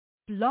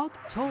Blog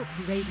Talk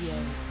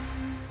Radio.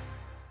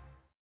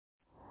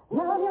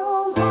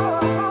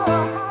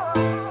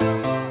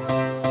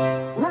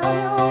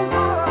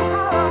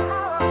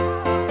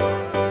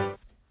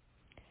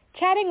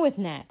 Chatting with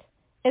Nat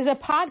is a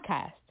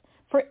podcast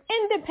for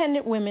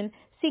independent women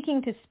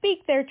seeking to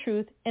speak their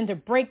truth and to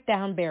break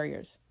down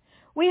barriers.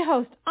 We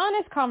host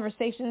honest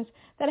conversations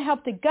that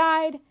help to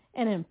guide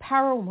and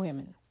empower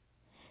women.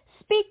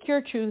 Speak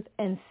your truth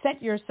and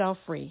set yourself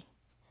free.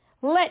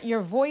 Let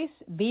your voice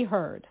be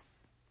heard.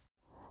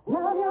 Hi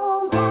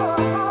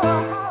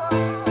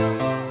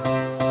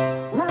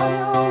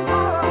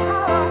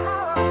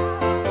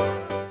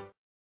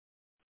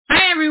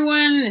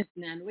everyone, it's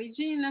Natalie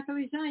Jean.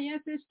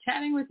 Yes, it's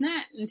Chatting with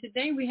Nat. And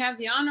today we have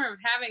the honor of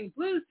having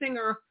blues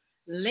singer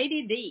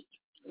Lady D.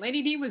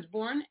 Lady D was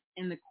born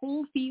in the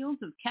coal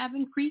fields of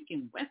Cabin Creek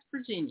in West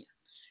Virginia.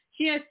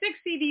 She has 6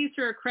 CDs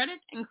to her credit,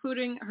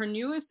 including her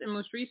newest and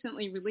most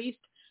recently released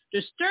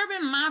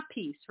Disturbing My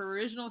Peace. Her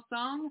original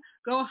song,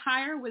 Go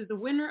Higher, was the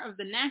winner of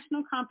the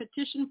national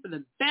competition for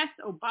the Best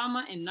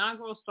Obama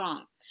Inaugural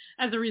Song.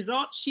 As a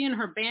result, she and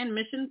her band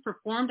Mission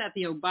performed at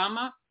the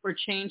Obama for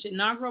Change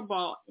inaugural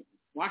ball in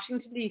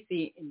Washington,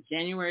 D.C. in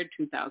January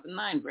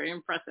 2009. Very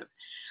impressive.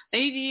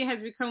 Lady D has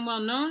become well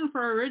known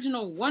for her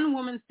original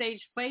one-woman stage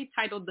play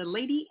titled The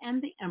Lady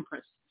and the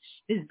Empress.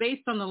 It is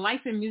based on the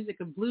life and music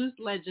of blues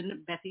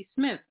legend Bessie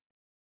Smith.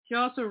 She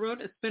also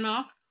wrote a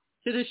spin-off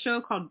to the show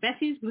called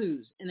Bessie's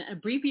Blues, an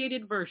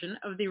abbreviated version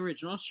of the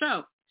original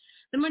show.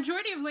 The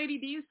majority of Lady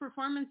D's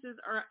performances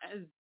are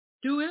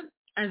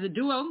as a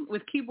duo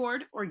with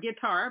keyboard or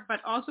guitar, but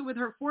also with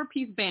her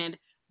 4-piece band,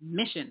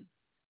 Mission.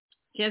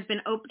 She has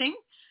been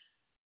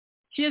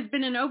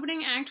an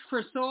opening act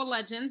for soul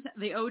legends,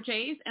 the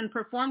OJs, and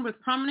performed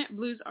with prominent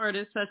blues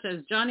artists such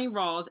as Johnny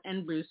Rawls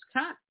and Bruce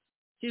Cutts.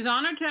 She's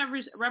honored to have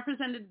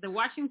represented the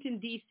Washington,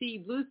 D.C.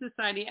 Blues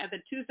Society at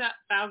the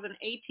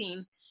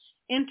 2018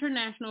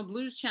 International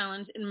Blues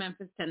Challenge in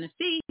Memphis,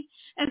 Tennessee,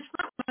 as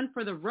frontman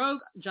for the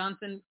Rogue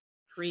Johnson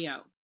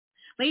Trio.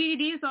 Lady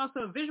D is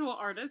also a visual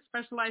artist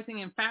specializing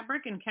in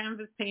fabric and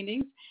canvas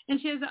paintings, and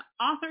she has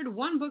authored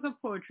 1 book of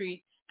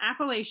poetry,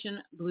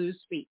 Appalachian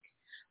Blues Speak.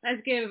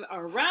 Let's give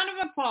a round of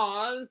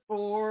applause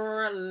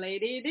for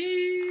Lady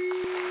D.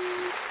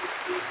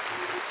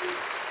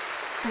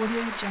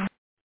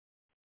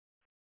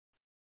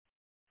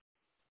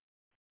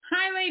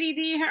 Hi, Lady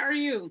D. How are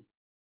you?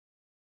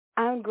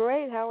 I'm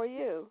great. How are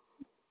you?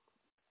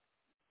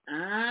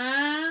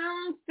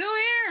 I'm still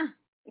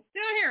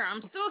here. I'm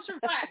still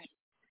surviving.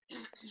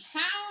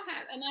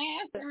 And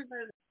I asked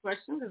everybody this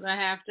question because I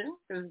have to,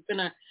 because it's been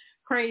a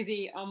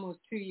crazy almost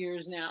 2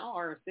 years now,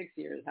 or 6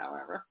 years,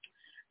 however.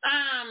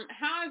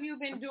 How have you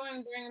been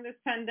doing during this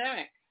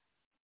pandemic?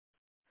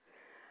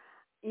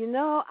 You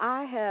know,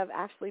 I have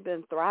actually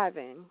been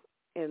thriving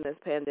in this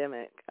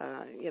pandemic.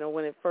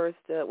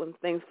 When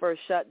things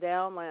first shut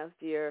down last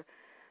year,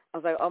 I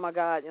was like, oh my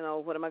God,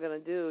 what am I going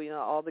to do?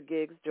 All the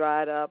gigs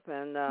dried up,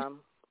 and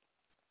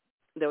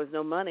there was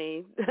no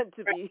money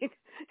to be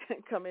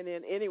coming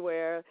in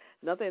anywhere,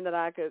 nothing that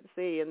I could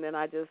see. And then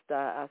I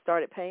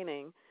started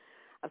painting.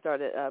 I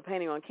started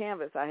painting on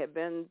canvas. I had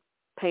been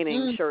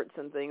painting shirts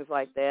and things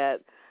like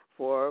that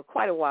for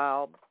quite a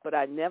while, but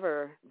I'd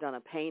never done a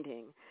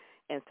painting.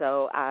 And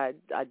so I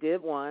did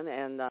one,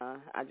 and I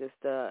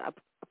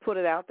put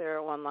it out there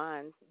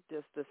online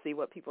just to see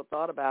what people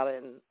thought about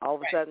it. And all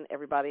of a sudden,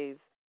 everybody's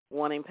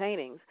wanting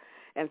paintings.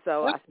 And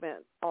so I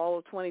spent all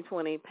of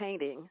 2020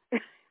 painting.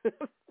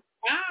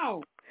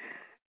 Wow.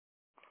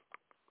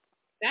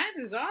 That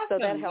is awesome. So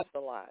that helped a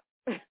lot.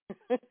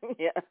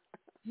 Yeah.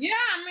 Yeah,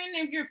 I mean,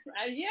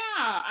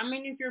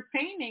 if you're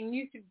painting,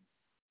 you could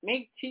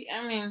make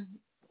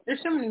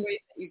there's so many ways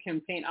that you can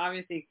paint.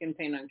 Obviously, you can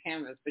paint on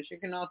canvas, but you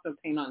can also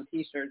paint on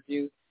T-shirts.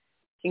 You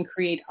can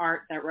create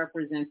art that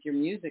represents your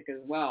music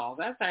as well.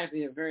 That's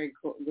actually a very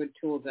good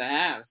tool to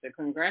have. So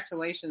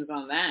congratulations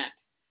on that.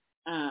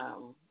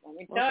 Let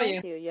me tell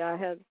you. Thank you. Yeah, I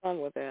had fun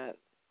with that.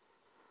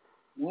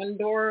 One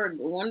door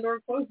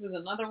closes,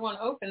 another one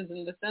opens,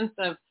 in the sense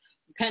of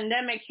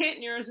pandemic hit,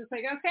 and you're just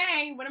like,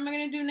 okay, what am I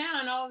going to do now?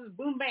 And all this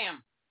boom,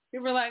 bam.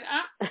 People were like,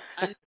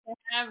 I need to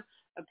have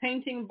a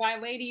painting by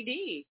Lady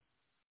D.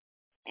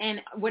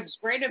 And what's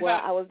great about...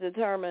 Well, I was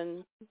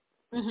determined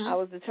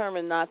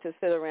not to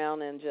sit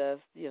around and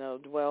just,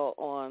 dwell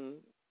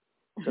on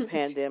the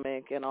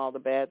pandemic and all the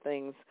bad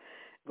things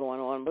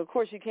going on. But, of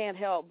course, you can't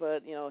help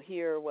but,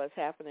 hear what's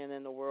happening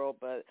in the world.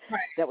 But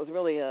that was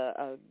really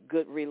a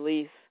good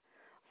release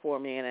for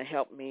me, and it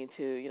helped me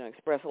to,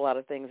 express a lot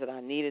of things that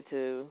I needed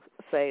to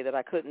say that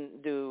I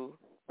couldn't do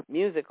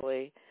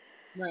musically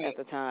at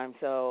the time.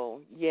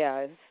 So,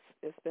 yeah,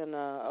 it's been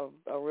a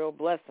real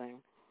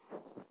blessing.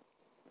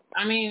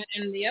 I mean,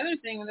 and the other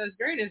thing that's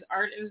great is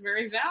art is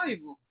very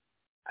valuable.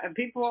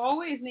 People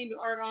always need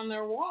art on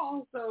their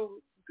walls, so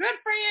good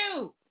for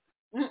you.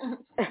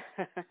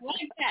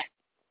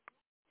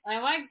 I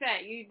like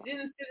that. You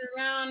didn't sit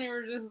around. You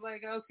were just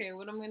like, okay,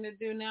 what I'm going to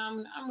do now?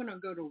 I'm going to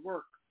go to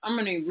work. I'm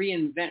going to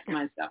reinvent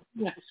myself.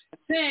 I'm going to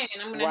sing,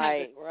 and I'm going to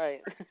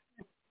Right.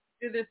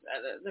 do this,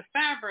 the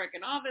fabric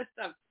and all this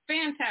stuff.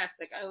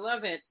 Fantastic. I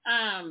love it.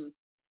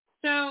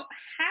 So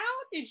how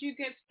did you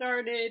get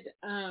started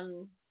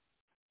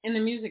in the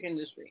music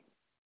industry?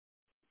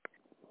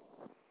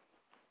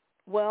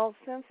 Well,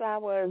 since I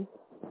was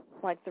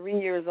like 3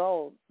 years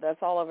old, that's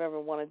all I've ever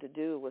wanted to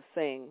do was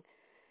sing.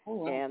 Oh,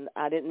 wow. And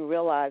I didn't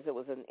realize it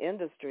was an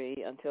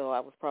industry until I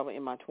was probably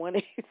in my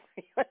 20s.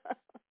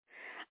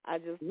 I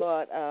just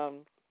thought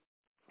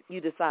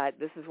you decide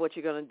this is what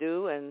you're going to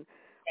do, and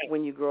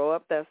when you grow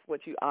up, that's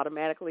what you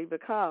automatically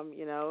become,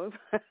 you know.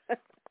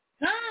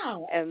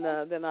 Oh. And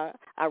then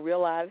I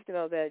realized, you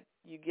know, that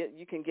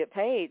you can get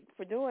paid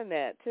for doing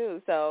that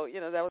too. So,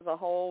 you know, that was a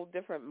whole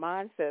different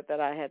mindset that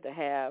I had to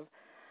have.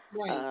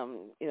 Right.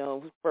 You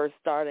know, first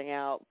starting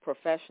out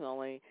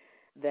professionally,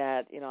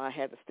 that, you know, I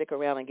had to stick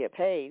around and get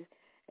paid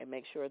and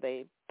make sure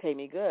they pay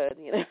me good,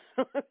 you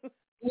know.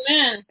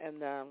 Yeah.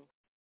 And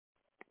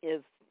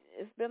it's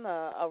been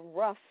a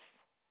rough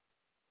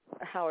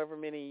however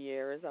many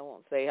years. I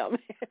won't say how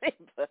many,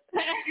 but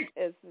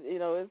it's, you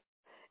know,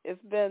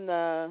 it's been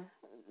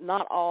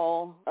not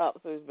all up,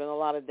 so there's been a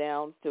lot of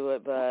downs to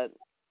it, but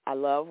I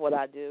love what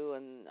I do,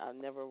 and I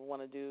never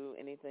want to do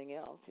anything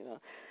else, you know.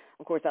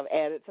 Of course, I've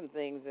added some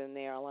things in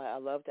there. I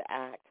love to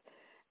act,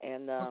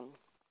 and,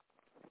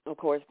 of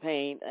course,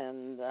 paint,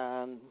 and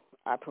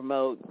I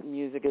promote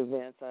music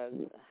events. I've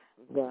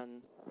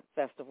done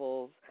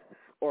festivals,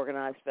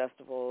 organized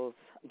festivals,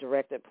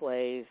 directed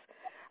plays.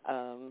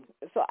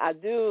 So I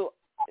do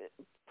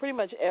pretty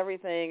much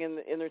everything in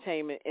the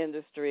entertainment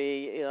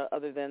industry, you know,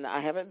 other than I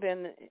haven't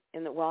been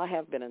I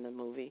have been in the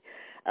movie,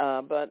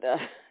 but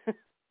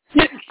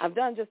I've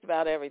done just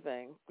about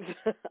everything.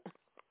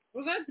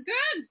 Well, that's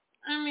good.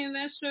 I mean,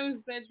 that shows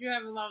that you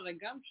have a lot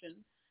of gumption.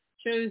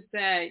 Shows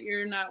that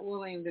you're not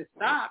willing to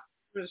stop.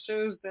 It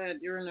shows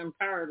that you're an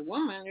empowered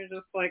woman. You're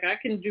just like, I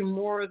can do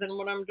more than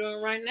what I'm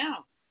doing right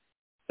now.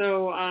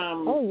 So,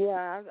 oh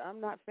yeah, I'm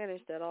not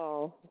finished at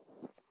all.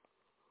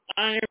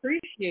 I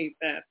appreciate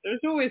that. There's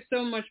always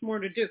so much more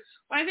to do.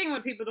 Well, I think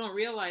what people don't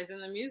realize in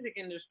the music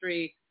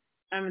industry,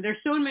 there's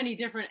so many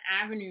different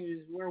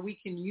avenues where we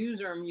can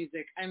use our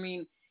music. I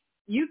mean,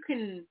 you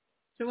can.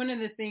 So one of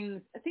the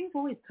things I think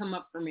always come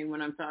up for me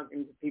when I'm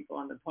talking to people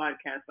on the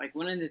podcast, like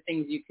one of the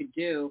things you could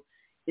do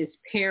is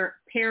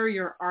pair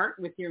your art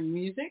with your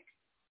music.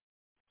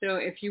 So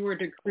if you were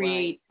to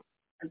create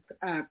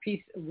a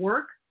piece of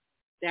work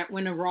that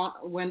went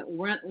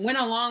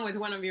along with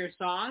one of your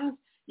songs,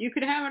 you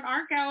could have an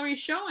art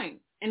gallery showing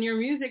and your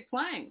music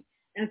playing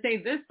and say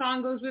this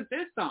song goes with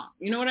this song.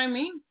 You know what I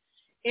mean?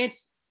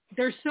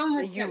 There's so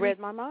much. You read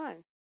my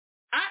mind.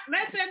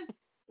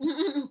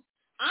 Listen,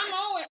 I'm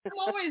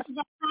always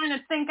trying to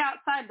think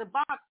outside the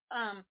box.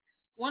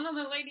 One of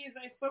the ladies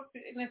I spoke to,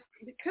 and it's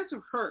because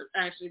of her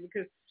actually,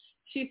 because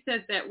she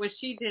said that what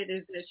she did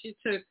is that she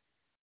took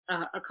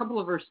a couple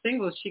of her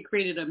singles. She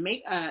created a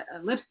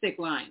lipstick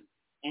line,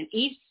 and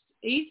each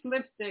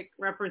lipstick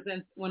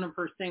represents one of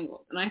her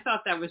singles. And I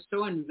thought that was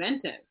so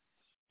inventive.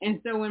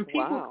 And so when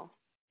people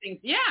think,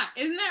 yeah,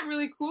 isn't that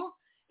really cool?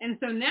 And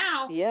so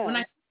now when I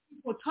hear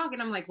people talking,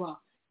 I'm like,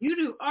 well, you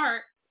do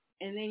art,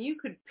 and then you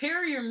could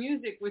pair your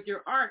music with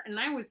your art. And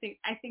I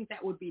think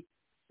that would be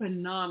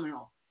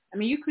phenomenal. I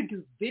mean, you could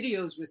do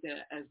videos with it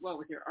as well,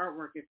 with your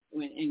artwork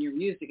and your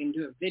music, and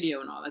do a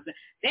video and all that.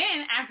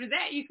 Then after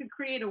that, you could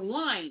create a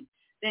wine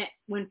that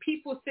when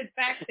people sit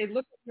back, they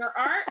look at your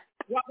art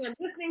while they're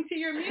listening to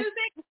your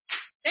music.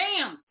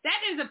 Damn,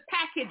 that is a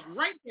package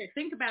right there.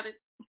 Think about it.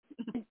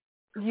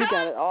 You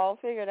got it all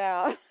figured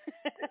out.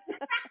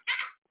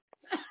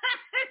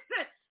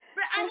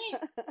 But I mean,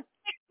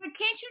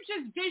 can't you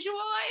just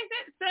visualize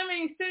it?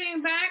 Somebody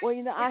sitting back. Well,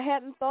 you know, I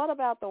hadn't thought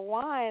about the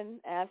wine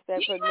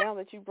aspect, but now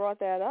that you brought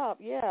that up,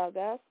 yeah,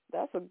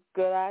 that's a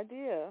good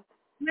idea.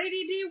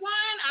 Lady D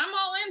wine, I'm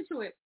all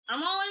into it. I'm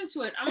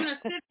going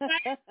to sit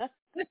back,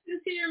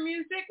 listen to your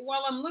music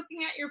while I'm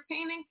looking at your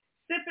painting,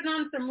 sipping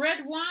on some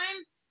red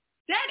wine.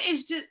 That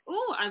is just,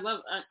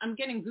 I'm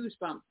getting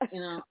goosebumps,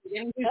 you know,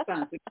 You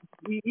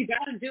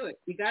got to do it.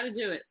 You got to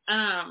do it.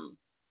 I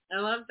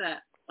love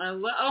that.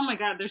 Oh my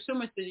God, there's so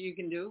much that you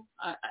can do.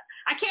 I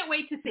can't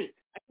wait to see.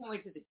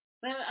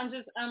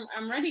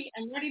 I'm ready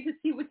to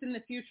see what's in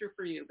the future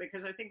for you,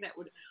 because I think that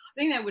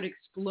would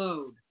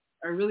explode.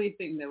 I really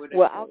think that would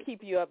explode. Well, I'll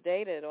keep you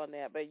updated on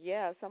that. But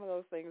yeah, some of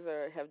those things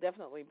have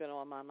definitely been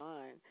on my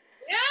mind.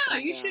 Yeah,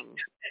 you should do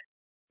it.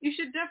 You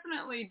should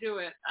definitely do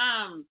it.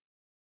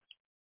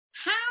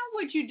 How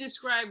would you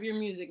describe your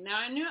music? Now,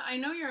 I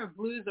know you're a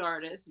blues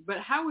artist, but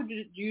how would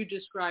you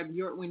describe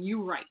when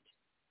you write?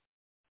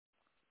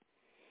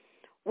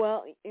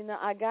 Well, you know,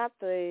 I got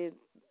the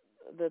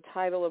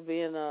title of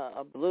being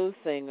a blues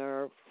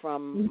singer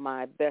from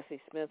my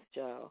Bessie Smith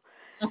show.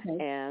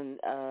 Okay. And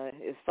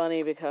it's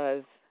funny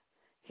because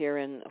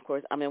of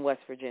course, I'm in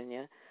West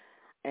Virginia,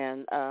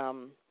 and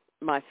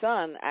my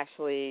son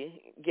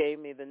actually gave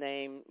me the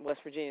name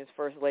West Virginia's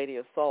First Lady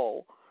of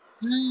Soul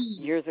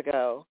years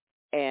ago,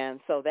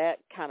 and so that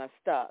kind of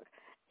stuck.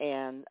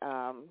 And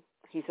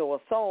he said,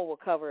 well, soul will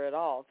cover it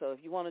all. So if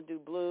you want to do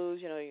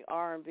blues, you know,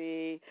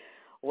 R&B,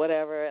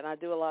 whatever, and I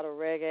do a lot of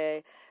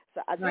reggae.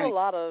 So I do a Right.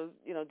 lot of,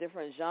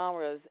 different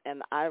genres,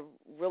 and I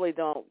really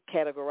don't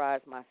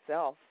categorize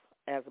myself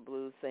as a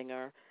blues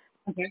singer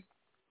Okay.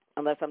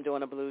 unless I'm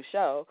doing a blues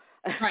show.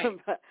 Right.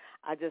 But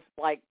I just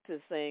like to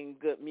sing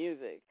good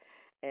music,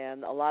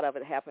 and a lot of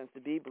it happens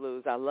to be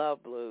blues. I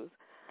love blues,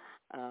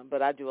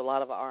 but I do a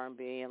lot of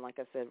R&B and, like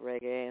I said,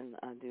 reggae, and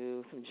I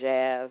do some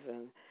jazz,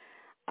 and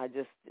I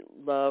just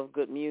love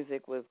good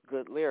music with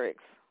good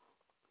lyrics.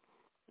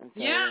 And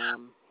so, Yeah.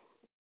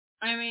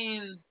 I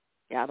mean,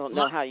 yeah, I don't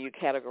know how you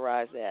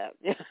categorize that.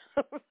 well,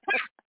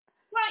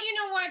 you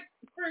know what?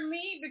 For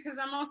me, because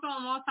I'm also a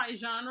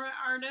multi-genre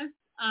artist,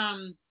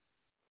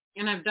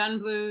 and I've done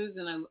blues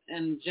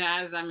and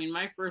jazz. I mean,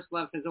 my first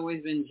love has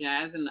always been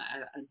jazz, and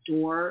I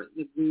adore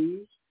the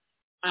blues.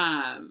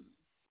 Um,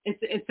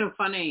 it's so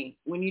funny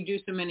when you do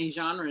so many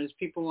genres.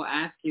 People will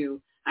ask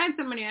you. I had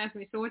somebody ask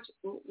me, so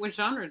what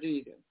genre do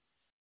you do?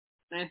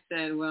 And I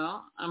said,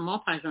 well, I'm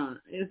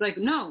multi-genre. It's like,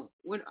 no,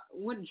 what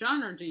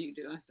genre do you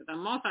do? I said,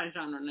 I'm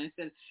multi-genre. And I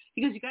said,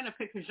 because you got to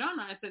pick a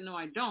genre. I said, no,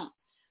 I don't.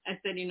 I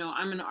said,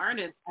 I'm an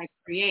artist. I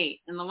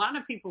create. And a lot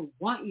of people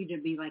want you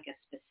to be like a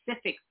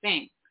specific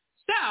thing.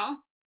 So,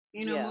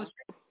 Yeah. most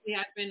recently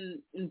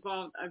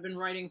I've been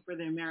writing for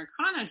the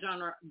Americana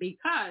genre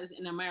because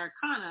in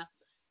Americana,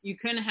 you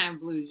can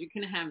have blues, you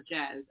can have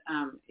jazz,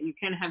 you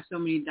can have so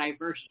many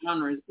diverse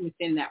genres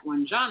within that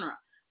one genre.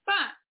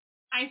 But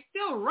I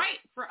still write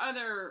for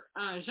other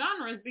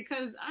genres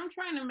because I'm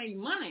trying to make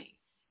money.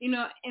 In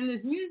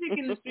this music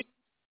industry,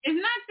 it's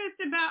not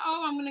just about,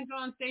 I'm going to go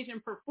on stage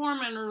and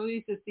perform and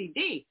release a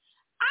CD.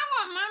 I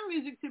want my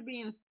music to be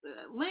in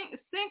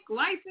sync,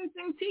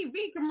 licensing,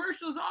 TV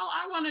commercials.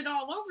 I want it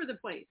all over the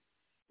place.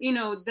 The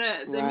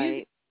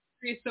music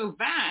industry is so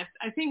vast.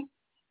 I think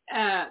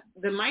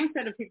the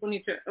mindset of people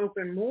need to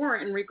open more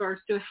in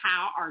regards to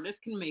how artists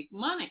can make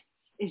money.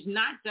 It's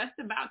not just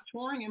about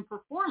touring and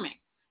performing.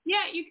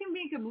 Yeah, you can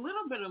make a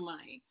little bit of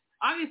money.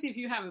 Obviously, if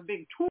you have a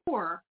big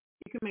tour,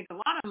 you can make a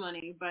lot of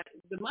money, but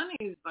the money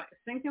is like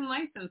sync and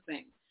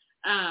licensing.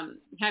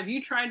 Have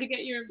you tried to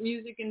get your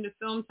music into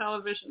film,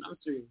 television? I'm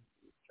sure you've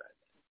tried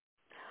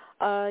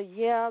that.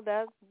 Yeah,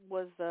 that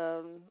was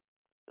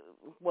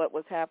what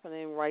was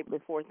happening right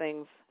before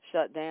things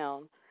shut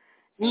down.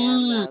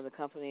 And the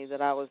company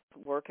that I was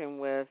working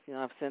with,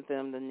 I've sent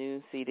them the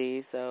new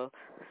CD, so,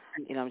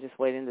 I'm just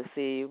waiting to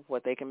see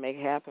what they can make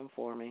happen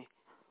for me.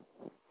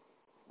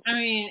 I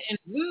mean, in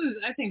blues,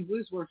 I think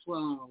blues works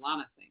well in a lot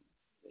of things.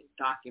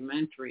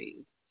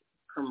 Documentaries,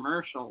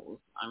 commercials,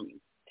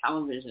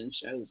 television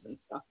shows and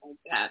stuff like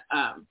that.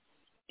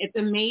 It's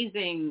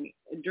amazing.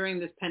 During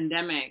this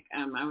pandemic,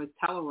 I was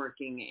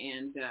teleworking,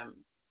 and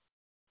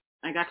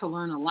I got to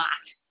learn a lot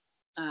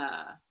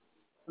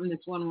from this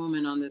one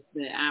woman on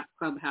the app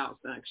Clubhouse.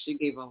 She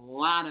gave a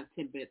lot of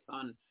tidbits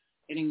on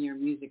getting your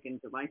music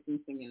into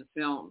licensing and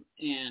film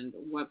and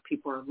what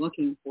people are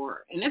looking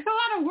for. And it's a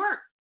lot of work.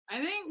 I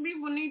think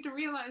people need to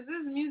realize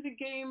this music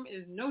game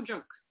is no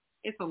joke.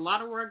 It's a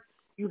lot of work.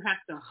 You have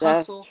to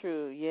hustle. That's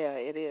true. Yeah,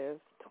 it is.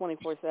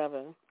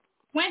 24/7.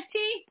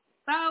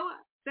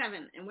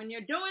 24/7. And when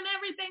you're doing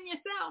everything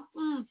yourself,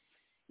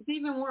 it's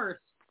even worse.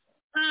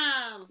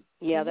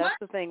 Yeah, that's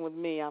the thing with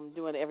me. I'm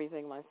doing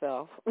everything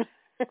myself.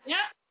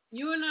 Yeah,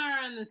 you and I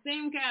are in the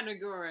same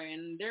category,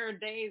 and there are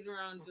days where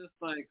I'm just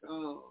like, I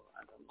don't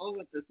know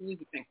what this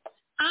music thing.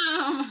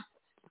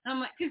 I'm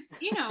like, because,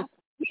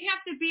 we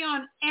have to be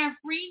on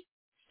every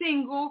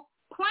single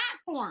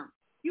platform.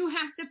 You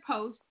have to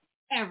post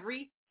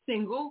every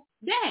single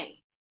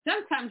day.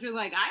 Sometimes you're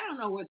like, I don't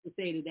know what to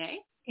say today,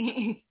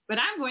 but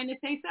I'm going to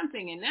say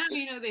something. And now,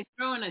 they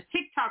throw in a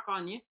TikTok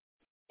on you,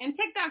 and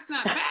TikTok's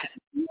not bad.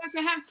 You have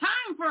to have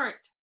time for it.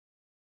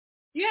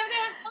 You have to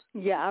have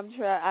time.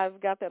 Yeah,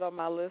 I've got that on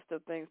my list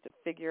of things to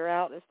figure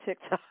out is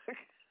TikTok.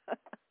 So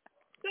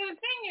the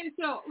thing is,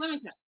 let me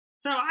tell you.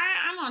 So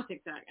I'm on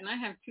TikTok, and I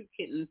have 2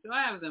 kittens, so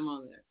I have them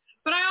on there.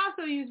 But I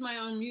also use my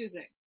own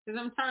music because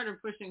I'm tired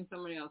of pushing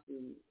somebody else's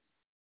music.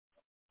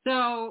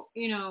 So,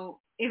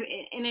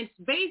 and it's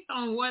based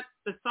on what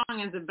the song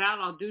is about.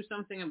 I'll do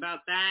something about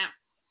that,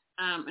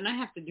 and I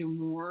have to do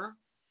more.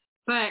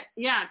 But,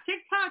 yeah,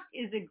 TikTok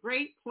is a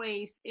great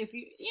place if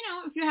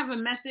if you have a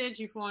message, if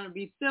you want to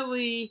be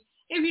silly,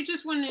 if you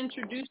just want to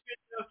introduce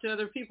yourself to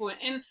other people.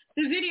 And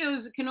the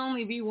videos can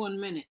only be 1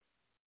 minute.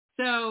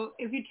 So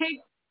if you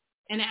take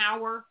an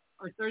hour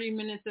or 30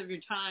 minutes of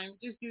your time,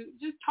 just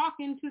talk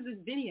into this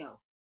video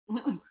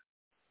and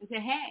say,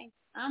 hey,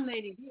 I'm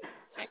Lady D.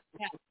 Check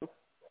it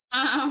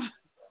out.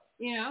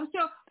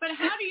 So, but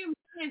how do you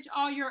manage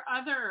all your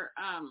other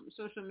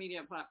social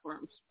media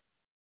platforms?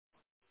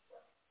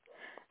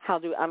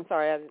 I'm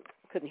sorry, I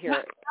couldn't hear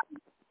it.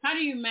 How do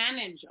you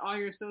manage all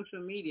your social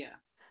media?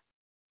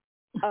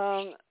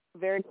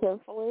 Very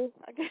carefully,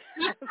 I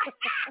guess.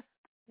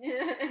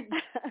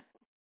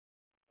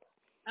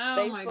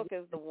 Facebook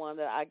is the one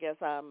that I guess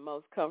I'm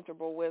most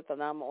comfortable with,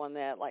 and I'm on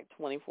that like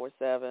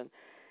 24/7.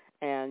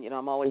 And,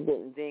 I'm always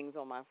getting dings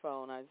on my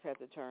phone. I just have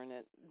to turn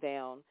it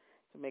down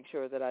to make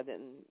sure that I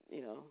didn't,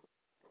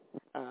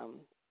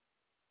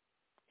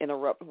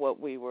 interrupt what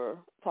we were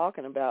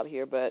talking about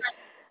here, but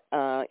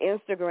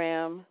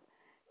Instagram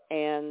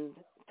and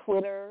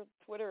Twitter.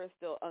 Twitter is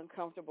still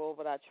uncomfortable,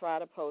 but I try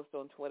to post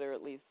on Twitter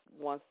at least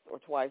once or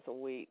twice a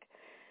week,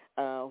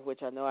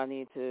 which I know I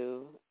need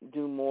to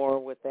do more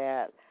with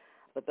that.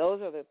 But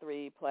those are the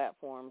 3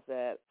 platforms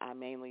that I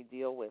mainly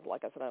deal with.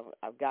 Like I said,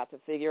 I've got to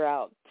figure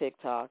out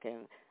TikTok,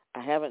 and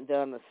I haven't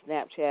done the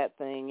Snapchat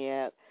thing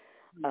yet.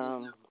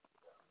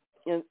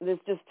 There's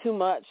just too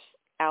much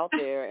out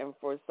there, and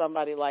for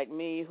somebody like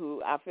me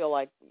who I feel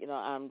like,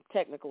 I'm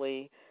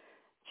technically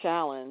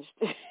challenged,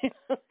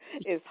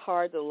 it's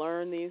hard to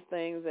learn these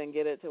things and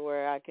get it to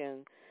where I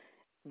can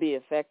be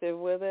effective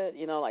with it.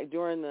 Like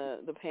during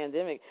the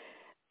pandemic,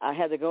 I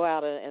had to go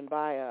out and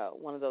buy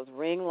one of those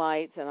ring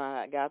lights, and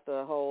I got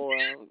the whole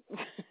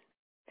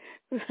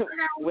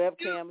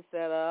webcam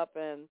set up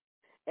and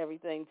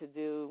everything to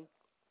do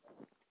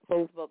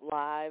Facebook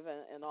Live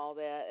and all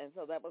that. And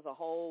so that was a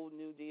whole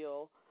new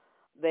deal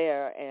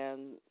there.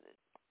 And,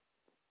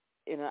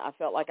 I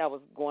felt like I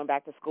was going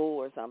back to school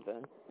or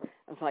something.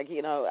 It's like,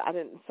 I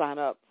didn't sign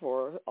up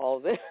for all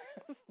this.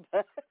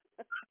 But,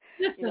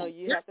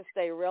 you have to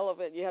stay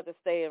relevant. You have to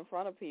stay in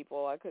front of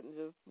people. I couldn't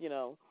just,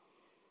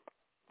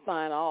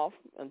 sign off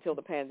until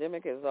the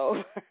pandemic is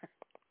over.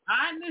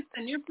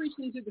 Listen, you're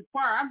preaching to the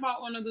choir. I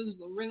bought one of those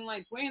ring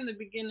lights way in the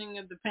beginning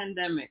of the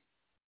pandemic.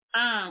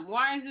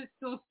 Why is it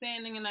still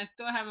standing and I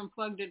still haven't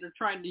plugged it or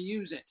tried to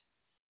use it?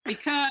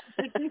 Because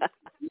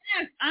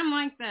yes, I'm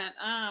like that.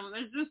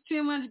 There's just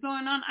too much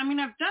going on. I mean,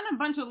 I've done a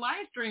bunch of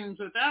live streams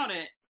without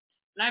it,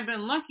 and I've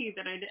been lucky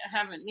that I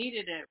haven't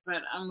needed it,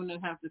 but I'm going to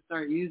have to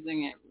start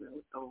using it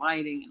with the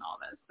lighting and all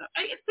that stuff.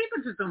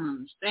 People just don't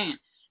understand.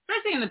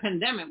 Especially in the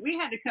pandemic, we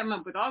had to come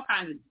up with all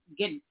kinds of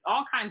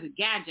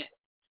gadgets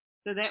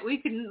so that we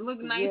could look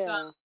nice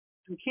on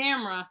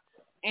camera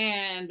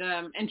and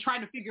try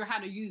to figure out how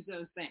to use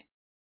those things.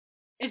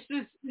 This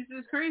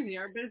is crazy.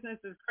 Our business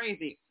is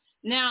crazy.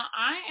 Now,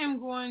 I am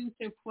going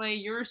to play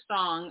your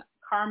song,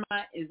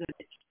 Karma is a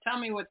Bitch. Tell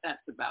me what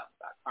that's about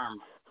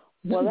karma.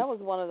 Well, that was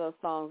one of those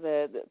songs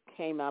that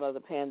came out of the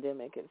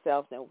pandemic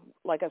itself. Now,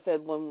 like I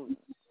said, when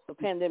the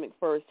pandemic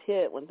first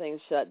hit, when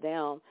things shut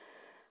down,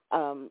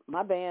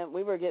 my band,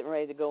 we were getting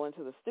ready to go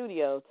into the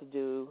studio to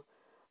do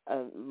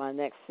my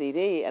next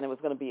CD, and it was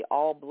going to be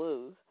all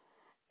blues.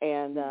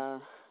 And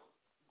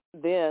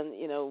then,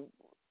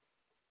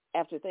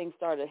 after things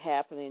started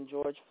happening,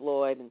 George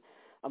Floyd and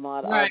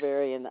Ahmaud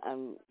Arbery, and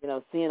I'm,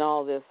 seeing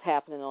all this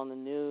happening on the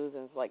news,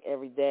 and it's like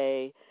every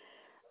day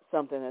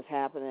something is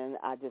happening.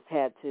 I just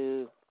had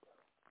to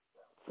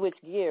switch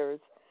gears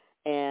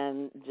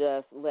and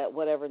just let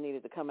whatever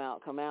needed to come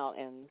out.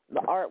 And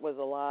the art was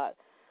a lot,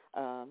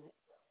 a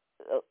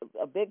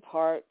big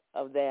part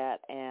of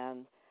that.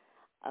 And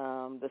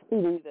the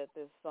CD that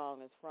this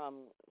song is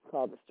from is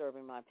called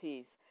Disturbing My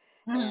Peace.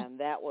 And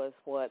that was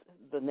what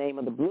the name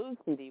of the blues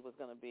CD was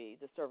going to be,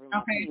 Disturbing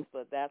My Peace,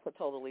 but that's a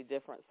totally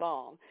different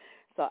song.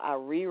 So I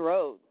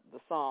rewrote the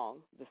song,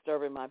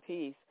 Disturbing My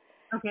Peace,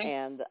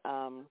 and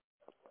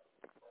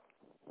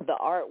the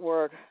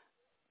artwork,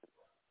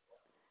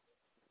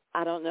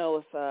 I don't know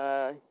if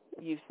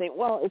you've seen,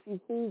 if you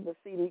see the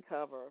CD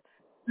cover,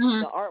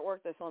 the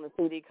artwork that's on the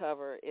CD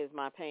cover is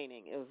my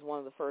painting. It was one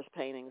of the first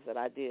paintings that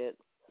I did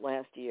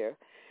last year,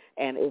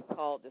 and it's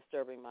called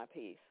Disturbing My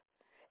Peace.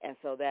 And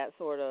so that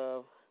sort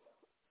of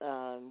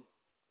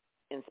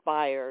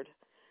inspired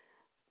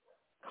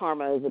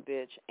Karma is a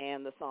Bitch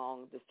and the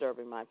song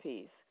Disturbing My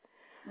Peace.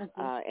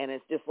 And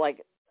it's just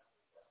like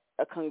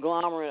a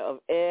conglomerate of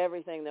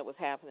everything that was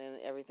happening,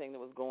 everything that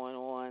was going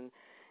on,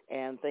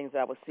 and things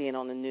that I was seeing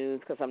on the news,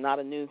 because I'm not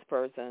a news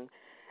person.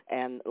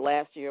 And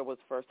last year was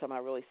the first time I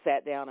really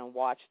sat down and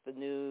watched the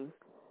news,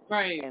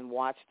 and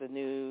watched the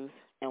news,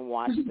 and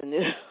watched the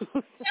news.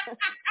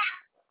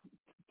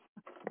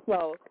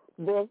 So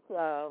this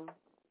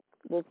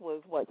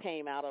was what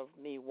came out of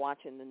me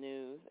watching the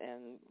news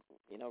and,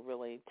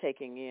 really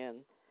taking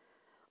in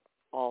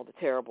all the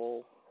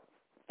terrible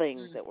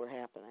things that were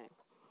happening.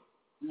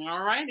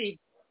 All righty.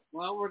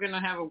 Well, we're going to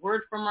have a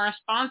word from our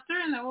sponsor,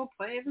 and then we'll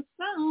play the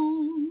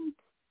song.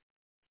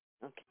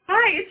 Okay.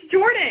 Hi, it's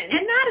Jordan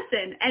and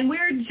Madison, and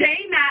we're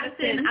Jay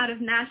Madison out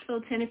of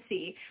Nashville,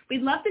 Tennessee.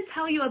 We'd love to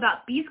tell you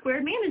about B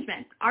Squared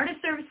Management,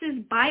 artist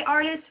services by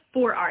artists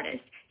for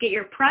artists. Get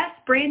your press,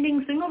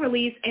 branding, single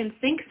release, and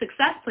sync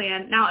success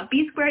plan now at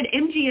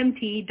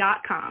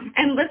bsquaredmgmt.com.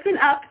 And listen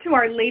up to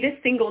our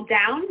latest single,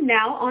 Down,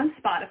 now on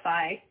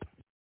Spotify.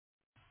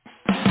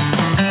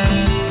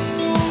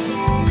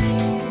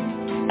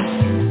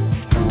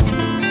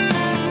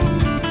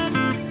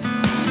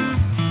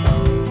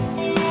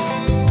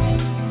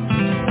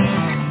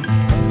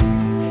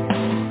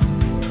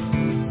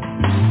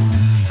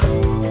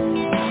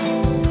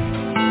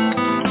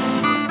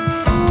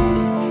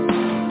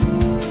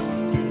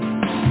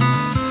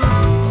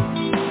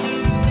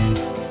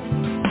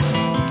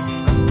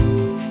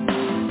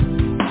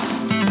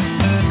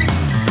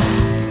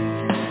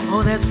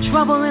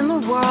 Trouble in the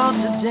world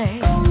today,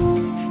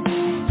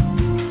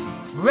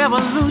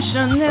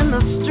 revolution in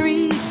the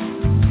streets,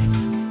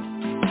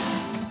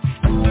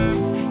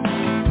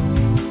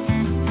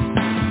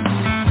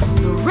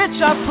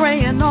 rich are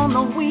praying on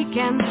the weak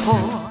and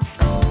poor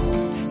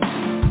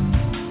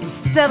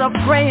instead of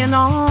praying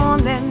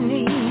on their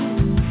knees.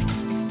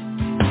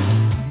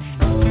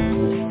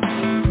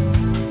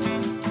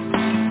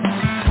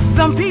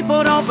 Some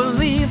people don't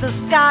believe the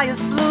sky is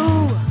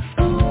blue,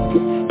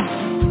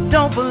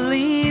 don't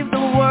believe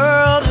the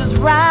world is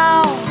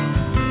round.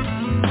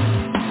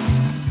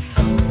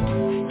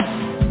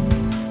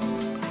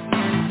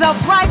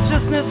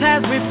 Self-righteousness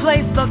has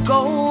replaced the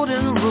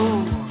golden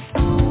rule,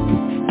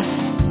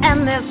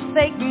 and there's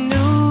fake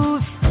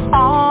news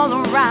all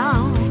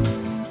around.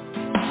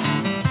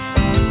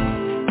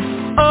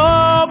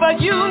 Oh, but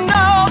you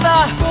know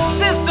the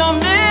system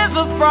is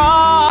a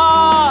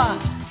fraud,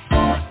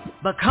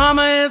 but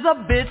karma is a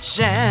bitch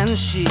and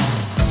she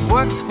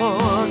works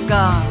for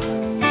God.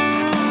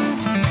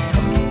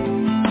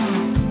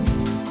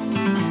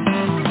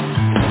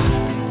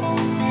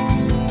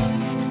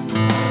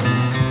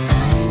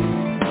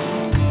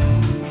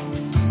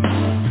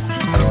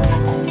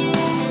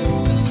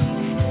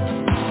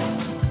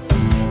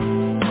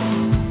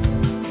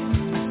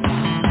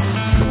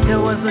 There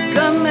was a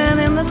gunman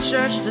in the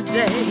church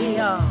today,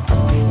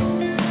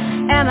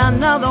 and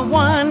another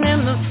one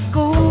in the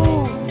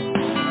school.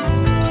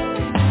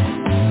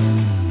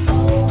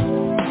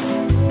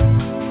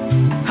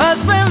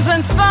 Husbands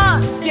and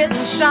sons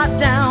getting shot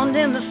down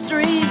in the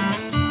street,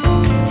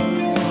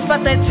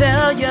 but they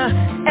tell you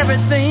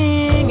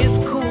everything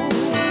is cool.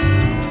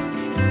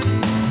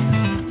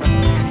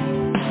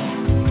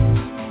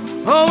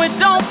 Oh, it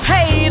don't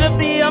pay to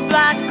be a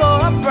black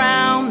or a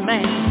brown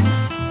man,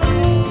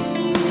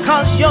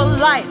 'cause your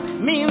life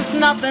means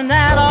nothing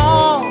at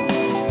all.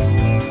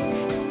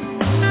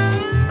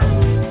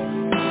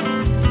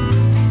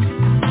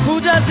 Who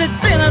does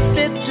it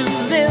benefit to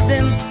live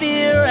in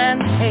fear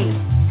and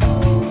hate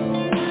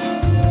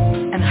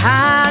and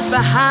hide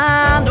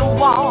behind a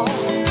wall?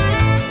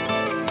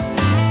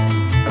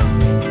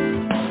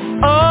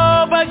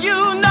 Oh, but you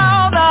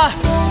know the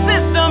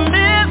system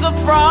is a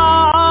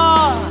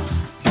fraud,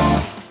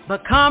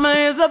 but karma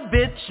is a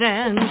bitch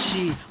and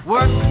she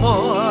works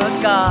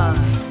for God.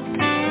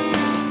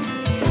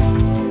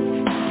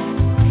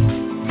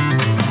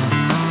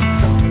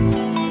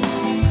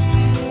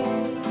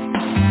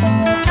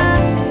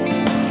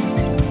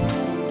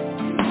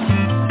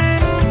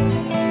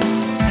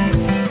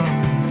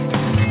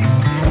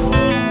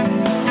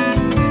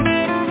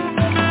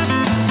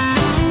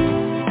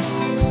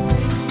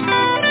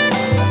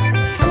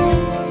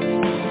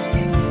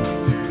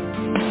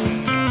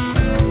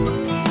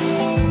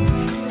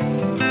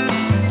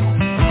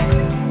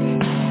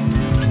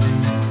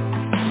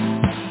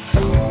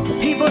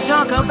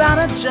 Talk about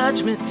a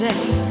judgment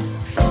day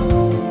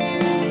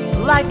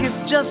like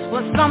it's just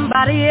for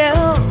somebody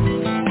else.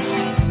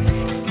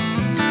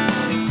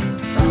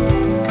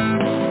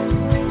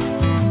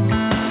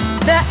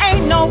 There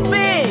ain't no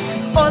big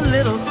or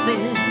little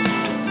sin.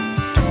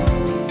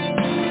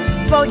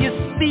 Before you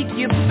speak,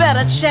 you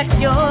better check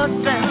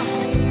yourself.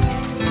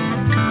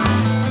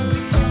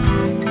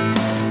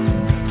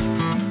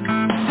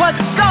 What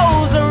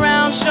goes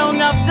around sure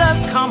enough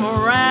does come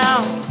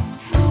around.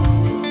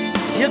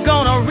 You're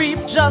gonna reap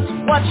just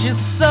what you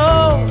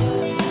sow.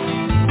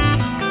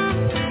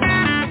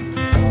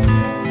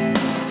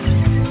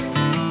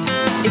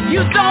 If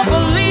you don't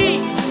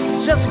believe,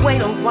 just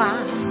wait a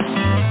while.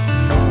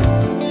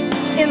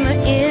 In the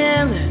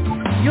end,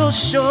 you'll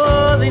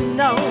surely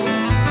know.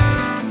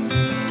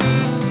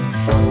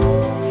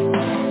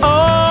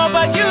 Oh,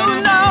 but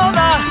you know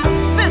the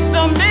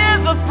system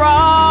is a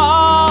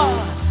fraud,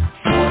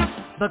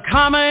 but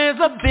karma is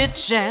a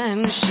bitch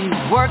and she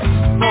works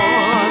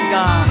for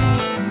God.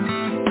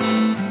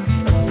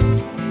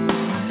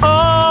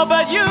 Oh,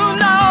 but you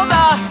know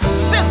the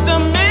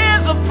system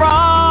is a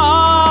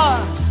fraud,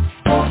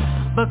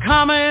 but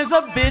karma is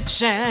a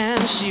bitch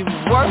and she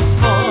works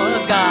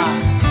for God.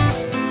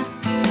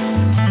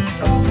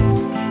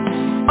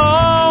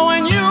 Oh,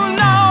 and you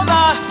know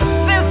the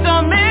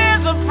system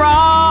is a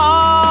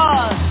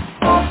fraud,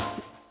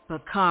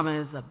 but karma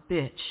is a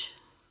bitch.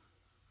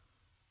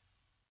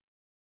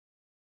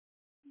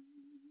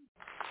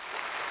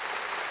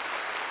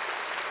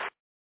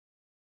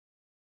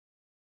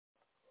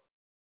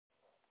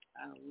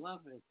 I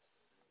love it.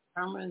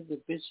 Karma is a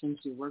bitch and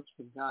she works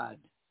for God.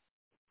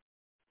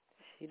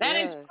 That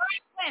is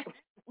priceless.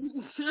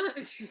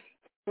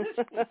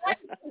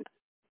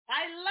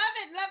 I love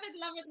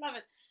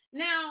it.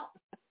 Now,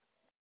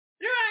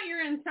 throughout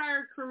your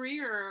entire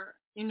career,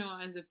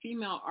 as a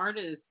female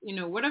artist,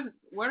 what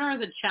are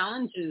the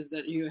challenges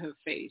that you have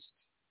faced,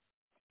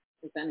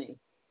 if any?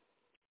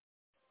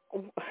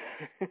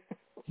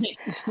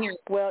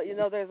 Well,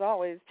 there's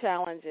always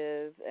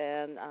challenges,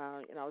 and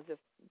I was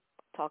just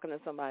talking to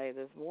somebody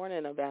this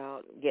morning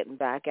about getting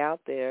back out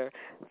there.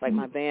 It's like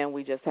my band,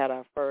 we just had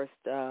our first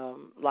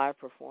live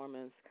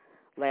performance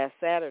last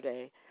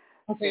Saturday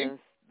since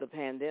the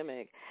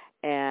pandemic,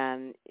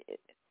 and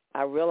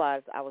I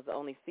realized I was the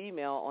only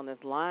female on this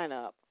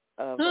lineup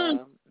of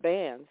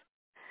bands,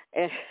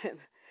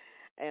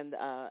 and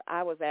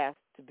I was asked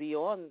to be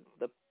on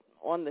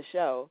on the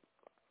show.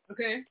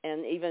 Okay.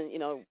 And even,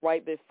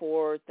 right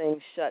before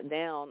things shut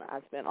down, I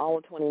spent all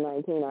of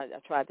 2019, I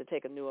tried to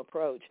take a new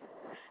approach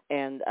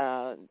and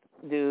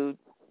do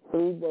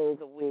 3 days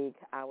a week.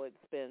 I would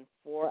spend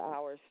 4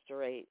 hours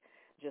straight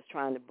just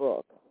trying to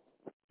book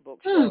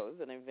shows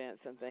and events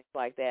and things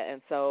like that.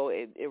 And so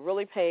it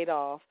really paid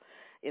off.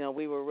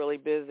 We were really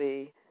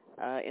busy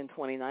in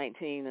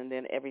 2019, and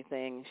then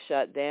everything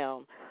shut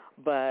down.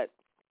 But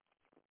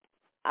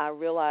I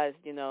realized,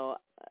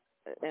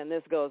 and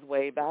this goes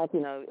way back,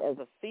 as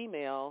a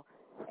female,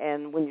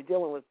 and when you're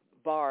dealing with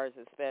bars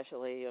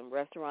especially and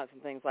restaurants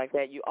and things like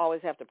that, you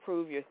always have to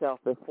prove yourself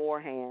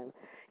beforehand,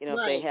 right. If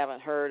they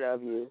haven't heard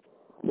of you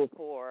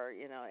before,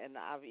 and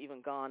I've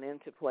even gone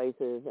into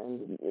places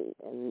and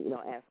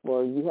asked,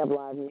 well, you have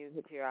live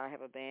music here, I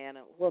have a band,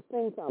 and well,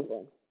 sing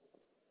something.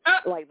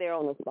 Like they're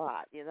on the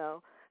spot,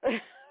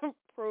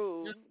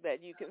 prove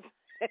that you can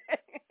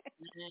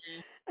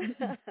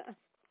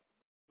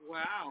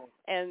Wow.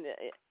 And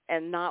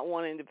not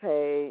wanting to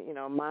pay,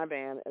 my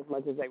band as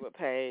much as they would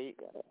pay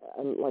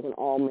like an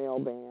all-male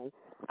band.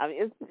 I mean,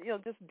 it's,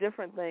 just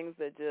different things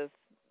that just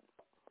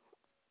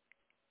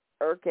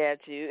irk at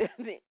you,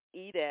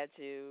 eat at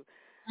you,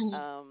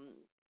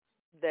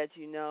 that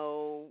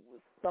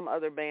some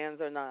other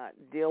bands are not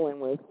dealing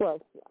with.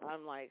 Plus,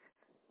 I'm like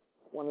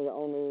one of the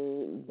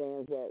only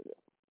bands that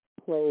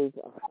plays,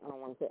 I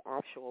don't want to say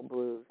actual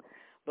blues,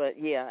 but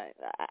yeah,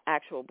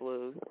 actual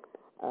blues.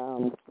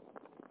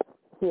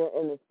 Here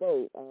in the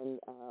state, and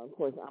of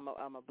course, I'm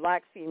a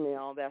black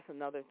female. That's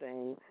another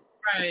thing,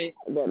 right,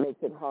 that makes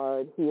it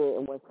hard here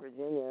in West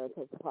Virginia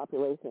because the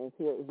population is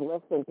here is less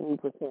than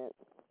 3%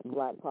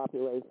 black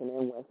population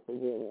in West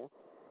Virginia,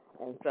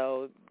 and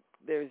so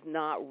there's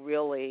not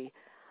really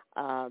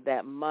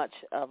that much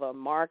of a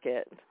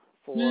market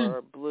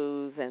for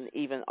blues and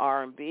even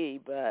R&B.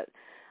 But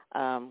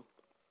I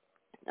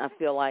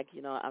feel like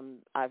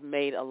I've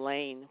made a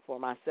lane for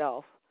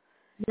myself.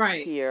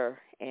 Right. Here,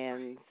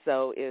 and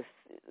so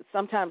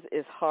sometimes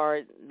it's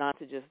hard not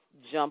to just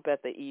jump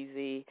at the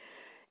easy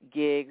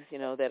gigs,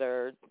 that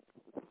are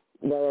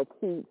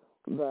cheap,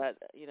 but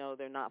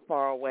they're not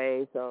far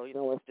away. So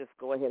let's just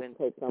go ahead and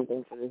take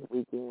something for this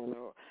weekend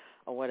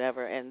or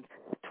whatever. And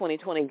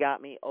 2020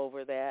 got me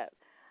over that,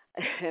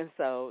 and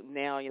so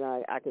now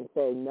I can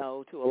say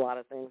no to a lot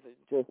of things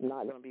that are just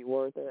not going to be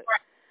worth it.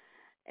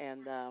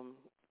 And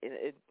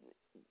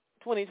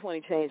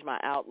 2020 changed my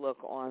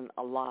outlook on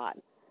a lot.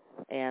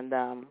 And,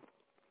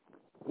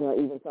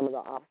 even some of the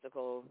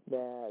obstacles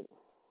that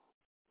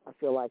I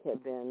feel like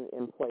had been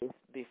in place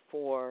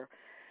before,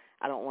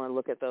 I don't want to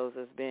look at those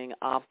as being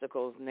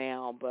obstacles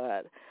now,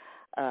 but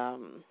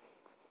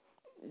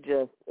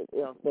just,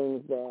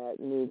 things that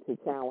need to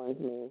challenge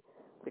me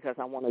because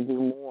I want to do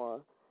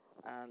more.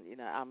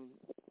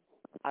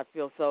 I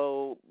feel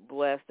so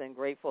blessed and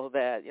grateful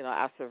that,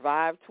 I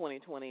survived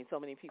 2020. So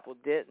many people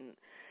didn't,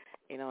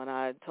 and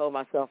I told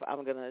myself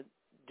I'm going to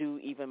do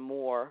even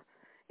more.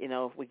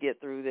 If we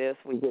get through this,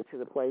 we get to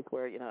the place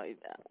where,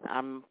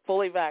 I'm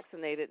fully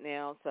vaccinated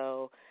now,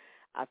 so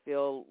I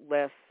feel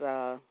less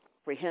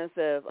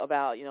apprehensive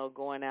about,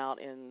 going out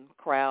in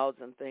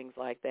crowds and things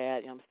like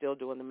that. I'm still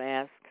doing the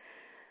mask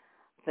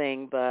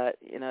thing, but,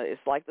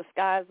 it's like the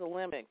sky's the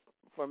limit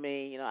for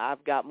me.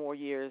 I've got more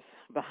years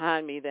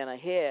behind me than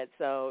ahead,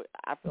 so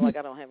I feel like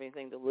I don't have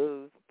anything to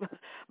lose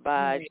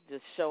by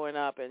just showing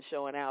up and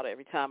showing out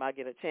every time I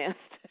get a chance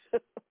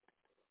to.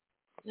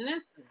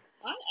 Listen,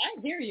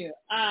 I hear you.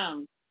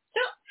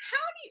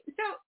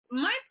 So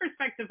my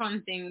perspective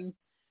on things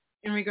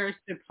in regards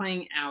to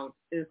playing out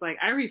is like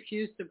I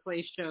refuse to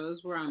play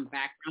shows where I'm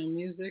background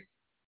music.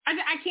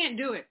 I can't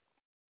do it.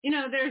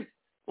 There's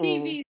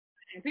TV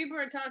and people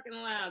are talking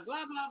loud,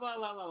 blah, blah, blah,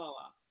 blah, blah,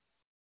 blah.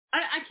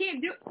 I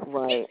can't do it.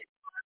 Right. It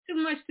costs too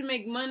much to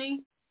make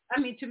money.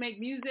 To make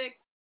music.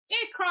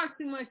 It costs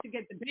too much to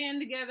get the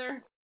band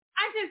together.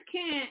 I just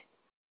can't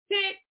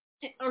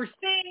sit or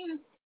sing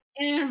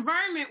in an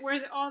environment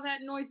where all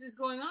that noise is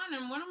going on.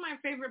 And one of my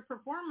favorite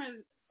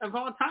performers of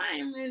all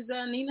time is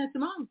Nina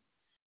Simone.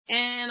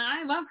 And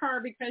I love her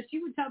because she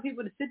would tell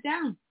people to sit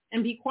down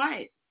and be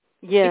quiet.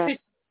 Yeah.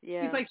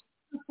 She's like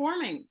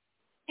performing.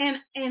 And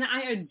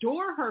I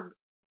adore her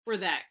for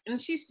that. And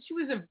she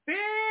was a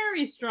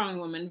very strong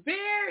woman,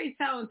 very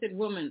talented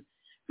woman.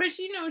 But,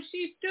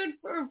 she stood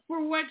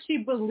for what she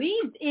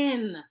believed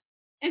in.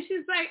 And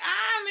she's like,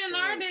 I'm an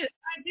artist.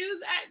 I do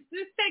that.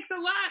 This takes a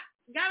lot.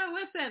 Gotta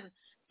listen.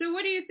 So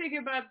what do you think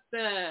about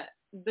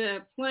the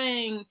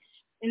playing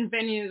in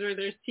venues where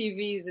there's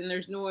TVs and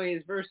there's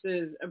noise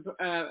versus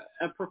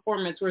a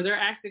performance where they're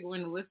actually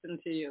going to listen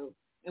to you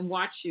and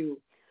watch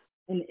you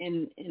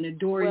and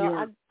adore you?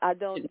 Well, I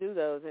don't do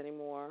those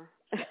anymore.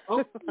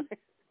 Oh.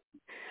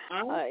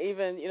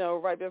 Even,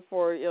 right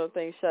before,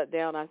 things shut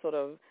down,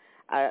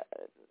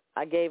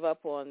 I gave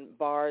up on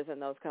bars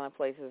and those kind of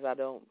places. I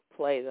don't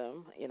play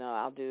them.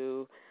 I'll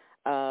do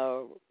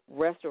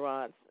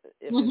restaurants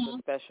if it's a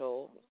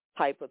special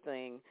type of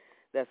thing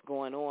that's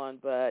going on,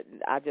 but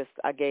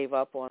I gave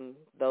up on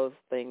those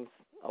things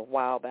a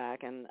while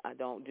back, and I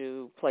don't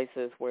do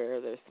places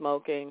where there's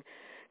smoking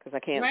because I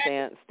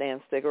can't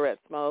stand cigarette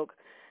smoke,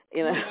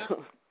 you know. Yeah.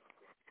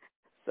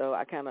 So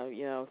I kind of,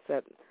 you know,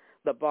 set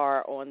the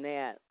bar on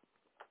that.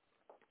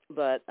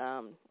 But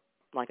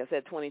like I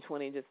said,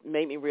 2020 just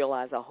made me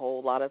realize a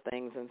whole lot of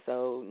things, and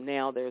so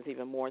now there's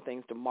even more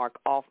things to mark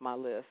off my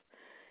list,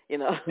 you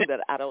know, that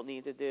I don't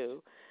need to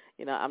do.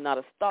 You know, I'm not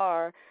a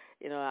star.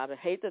 You know, I'd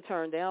hate to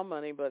turn down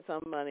money, but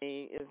some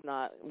money is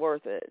not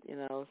worth it, you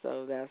know,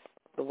 so that's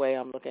the way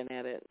I'm looking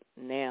at it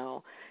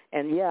now.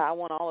 And, yeah, I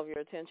want all of your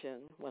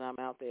attention when I'm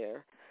out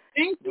there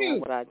doing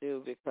what I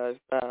do because,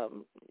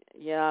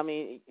 yeah, I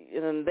mean,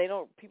 and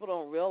people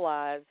don't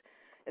realize,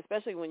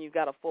 especially when you've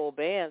got a full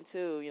band,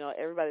 too, you know,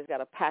 everybody's got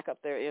to pack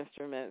up their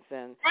instruments,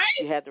 and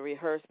you have to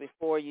rehearse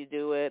before you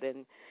do it,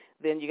 and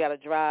then you got to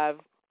drive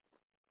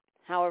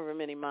however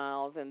many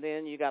miles, and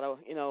then you got to,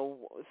 you know,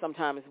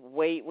 sometimes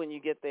wait when you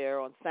get there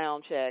on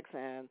sound checks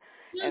and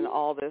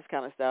all this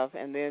kind of stuff,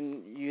 and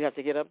then you have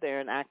to get up there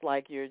and act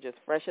like you're just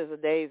fresh as a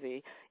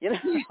daisy, you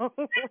know,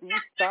 when you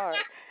start.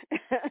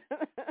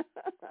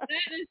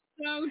 That is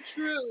so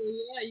true.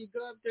 Yeah, you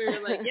go up there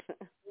like, yeah,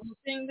 I'll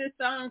sing this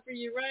song for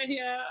you right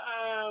here.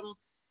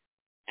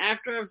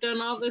 After I've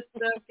done all this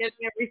stuff,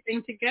 getting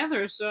everything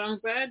together. So I'm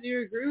glad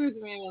you agree with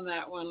me on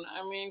that one.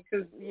 I mean,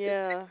 because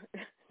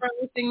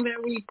everything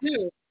that we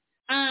do.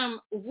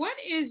 What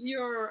is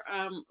your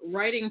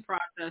writing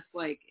process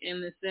like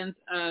in the sense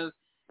of,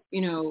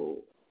 you know,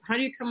 how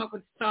do you come up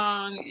with a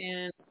song?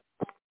 And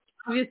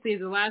obviously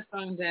the last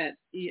song that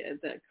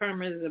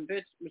Karma is a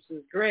Bitch, which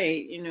is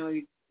great, you know,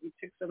 you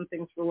took some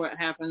things for what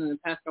happened in the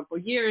past couple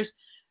of years.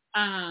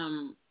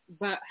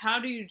 But how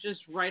do you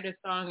just write a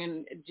song,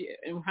 and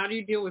how do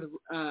you deal with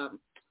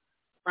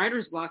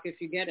writer's block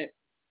if you get it?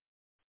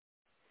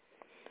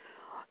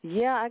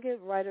 Yeah, I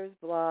get writer's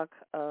block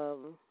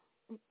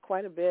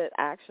quite a bit,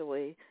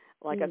 actually.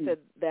 Like I said,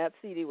 that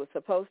CD was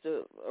supposed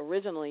to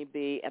originally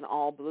be an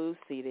all-blues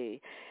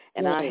CD,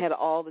 and I had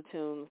all the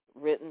tunes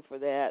written for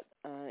that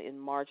in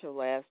March of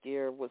last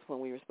year was when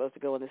we were supposed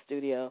to go in the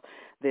studio.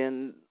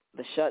 Then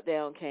the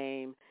shutdown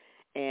came,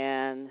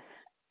 and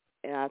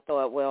I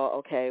thought,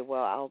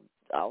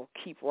 I'll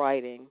keep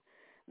writing.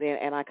 Then,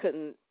 and I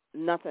couldn't,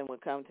 nothing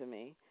would come to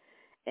me.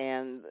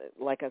 And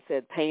like I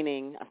said,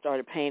 I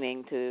started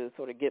painting to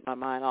sort of get my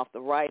mind off the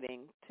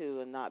writing,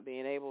 too, and not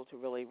being able to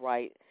really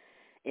write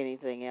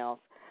anything else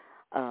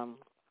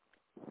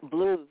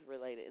blues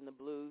related, in the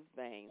blues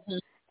vein.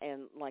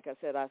 And like I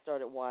said, I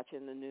started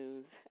watching the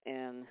news,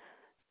 and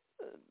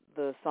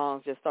the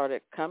songs just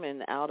started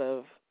coming out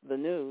of the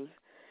news.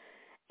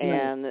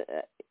 And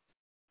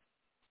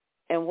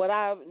what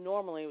I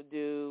normally would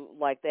do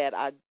like that,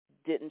 I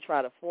didn't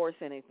try to force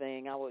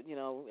anything. I would, you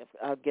know, if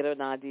I get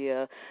an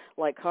idea,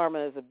 like Karma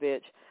is a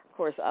Bitch. Of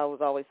course, I was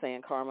always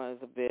saying Karma is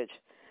a bitch.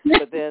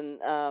 But then,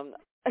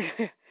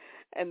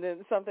 and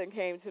then something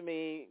came to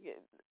me.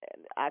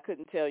 I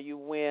couldn't tell you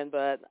when,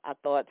 but I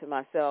thought to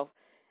myself,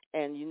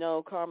 and you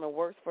know, Karma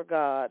works for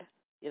God.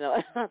 You know,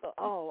 and I thought,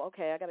 oh,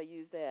 okay, I got to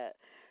use that.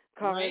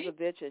 Karma is a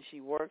bitch, and she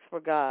works for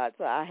God.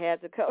 So I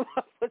had to come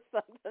up with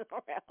something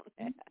around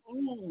that.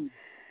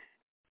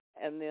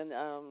 And then,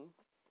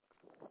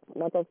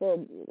 like I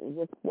said,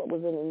 just what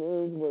was in the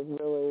news was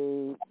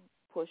really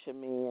pushing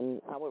me,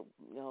 and I would,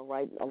 you know,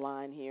 write a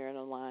line here and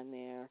a line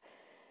there.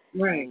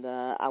 And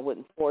I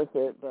wouldn't force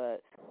it,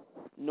 but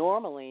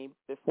normally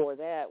before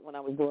that, when I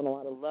was doing a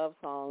lot of love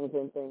songs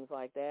and things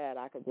like that,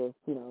 I could just,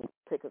 you know,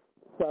 pick a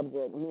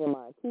subject. Me and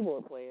my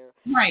keyboard player,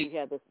 we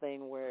had this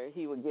thing where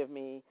he would give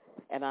me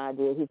an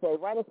idea. He'd say,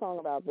 write a song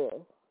about this.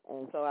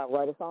 And so I'd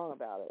write a song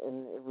about it,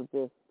 and it was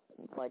just,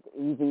 like,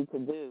 easy to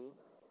do,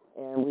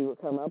 and we would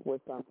come up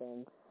with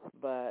something.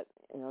 But,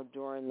 you know,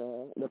 during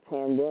the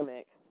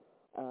pandemic,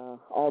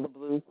 all the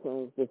blues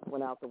tunes just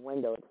went out the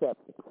window except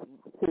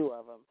two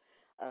of them.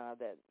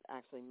 That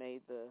actually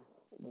made the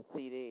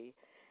CD.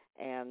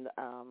 And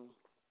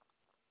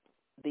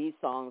these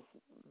songs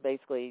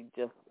basically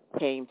just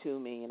came to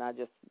me, and I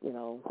just, you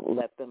know,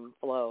 let them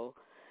flow,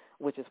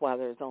 which is why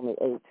there's only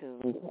 8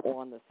 tunes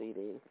on the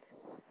CD,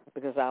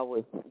 because I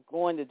was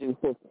going to do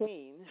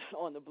 15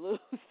 on the blues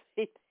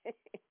CD.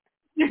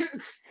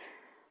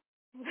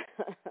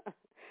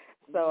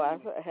 So I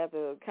had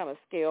to kind of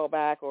scale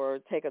back or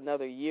take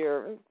another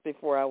year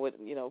before I would,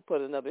 you know, put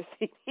another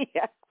CD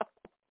out.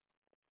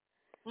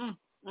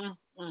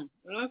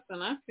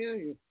 Listen, I feel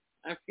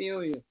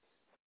you.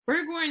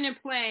 We're going to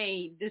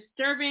play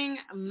Disturbing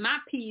My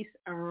Peace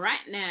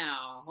right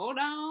now. Hold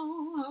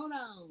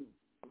on.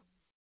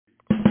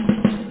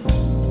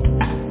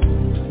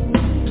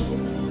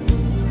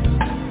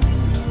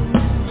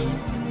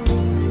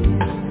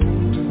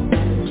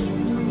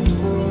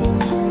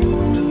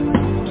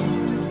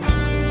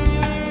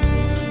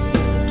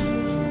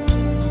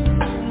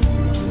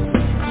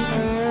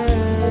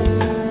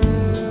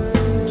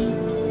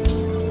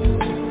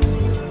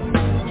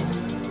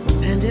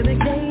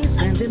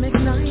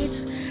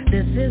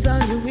 This is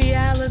our new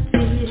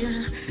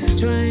reality.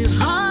 Trying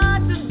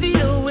hard to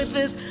deal with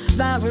this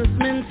virus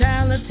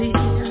mentality.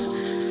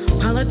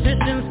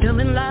 Politicians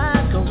telling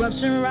lies,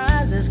 corruption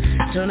rises.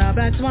 Turn our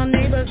backs while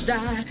neighbors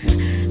die.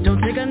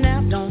 Don't take a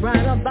nap, don't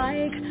ride a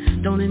bike.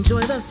 Don't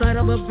enjoy the sight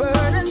of a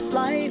bird in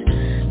flight.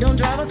 Don't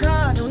drive a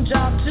car, don't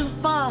jog too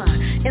far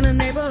in a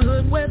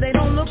neighborhood where they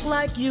don't look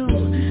like you.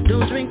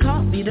 Don't drink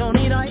coffee, don't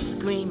eat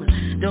ice cream.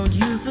 Don't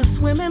use the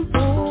swimming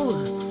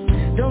pool.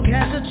 Don't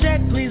cash a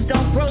check, please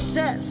don't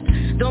protest.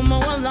 Don't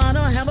mow a lawn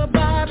or have a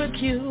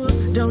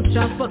barbecue. Don't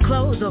shop for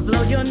clothes or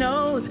blow your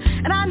nose.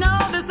 And I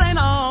know this ain't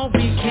all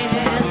we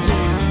can do.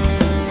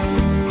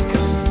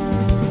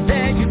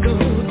 There you go,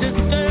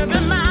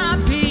 disturbing my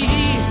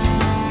peace.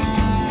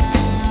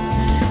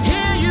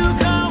 Here you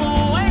go,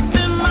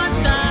 wasting my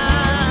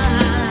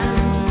time.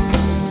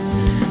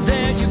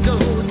 There you go,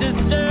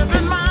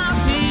 disturbing my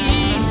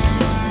peace.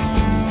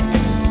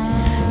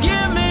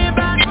 Give me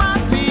back my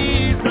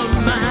peace of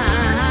mind.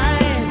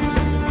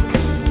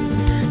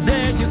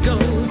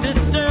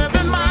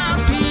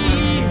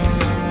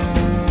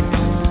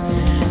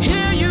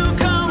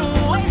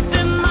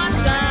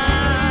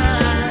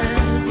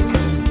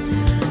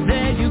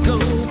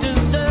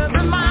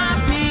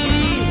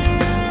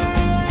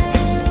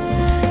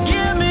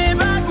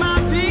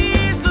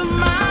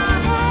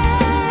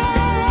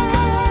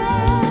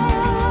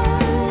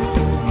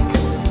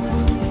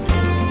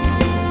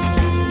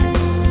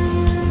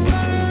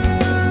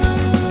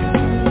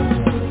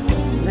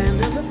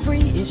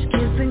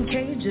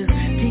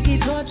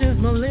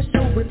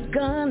 Militia with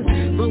guns,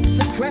 vote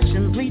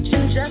suppression, bleach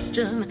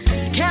ingestion,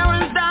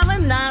 Karen's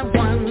dialing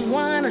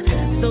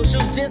 911,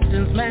 social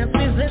distance, mass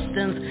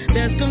resistance,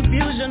 there's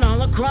confusion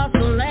all across the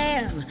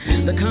land.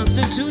 The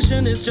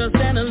Constitution is just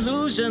an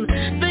illusion,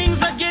 things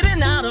are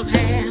getting out of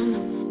hand.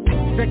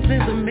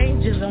 Sexism,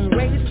 ageism,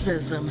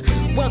 racism,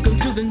 welcome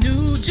to the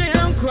new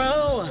Jim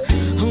Crow.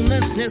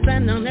 Homelessness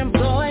and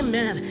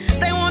unemployment,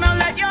 they wanna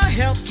let your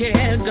health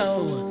care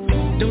go.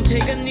 Don't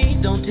take a knee,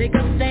 don't take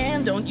a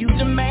stand, don't you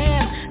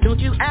demand, don't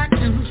you act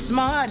too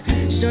smart.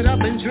 Shut up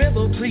and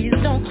dribble, please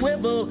don't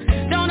quibble,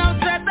 don't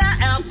upset the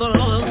apple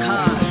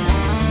cart.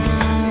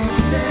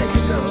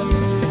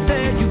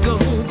 There you go,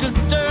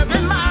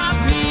 disturbing my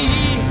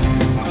peace.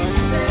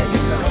 There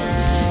you go,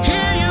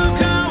 here you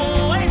go,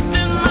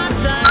 wasting my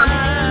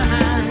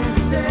time.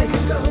 There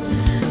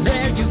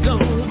you go,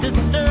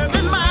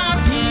 disturbing my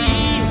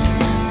peace.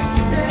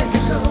 There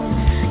you go,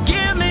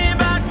 give me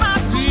back my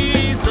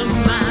peace of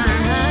mind.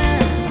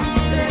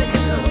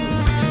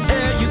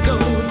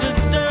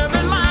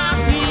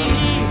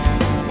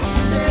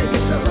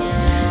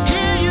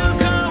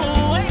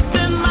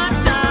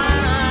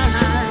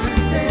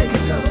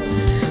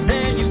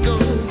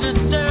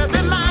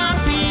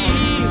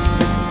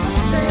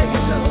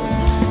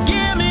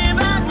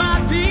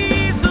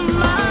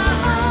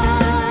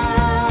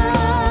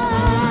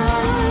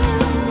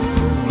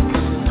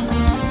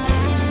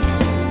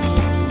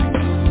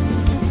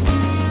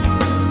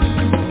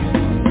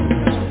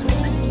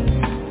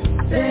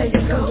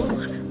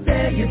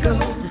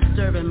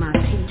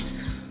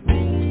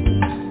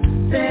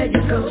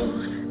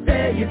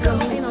 There you go.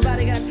 Ain't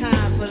nobody got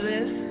time for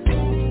this.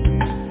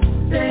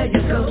 There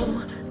you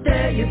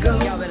go.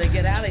 Y'all better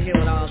get out of here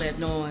with all that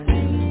noise.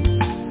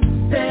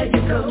 There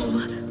you go.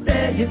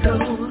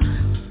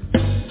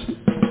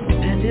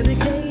 Pandemic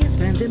days,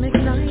 pandemic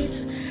nights,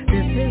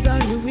 this is our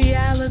new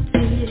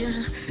reality.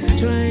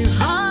 Trying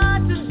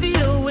hard to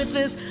deal with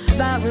this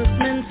virus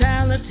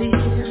mentality.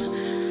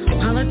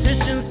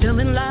 Politicians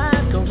telling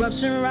lies,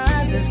 corruption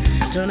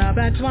rises. Turn our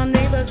backs while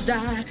neighbors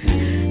die.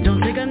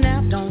 Don't take a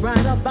nap, don't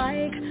ride a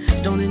bike.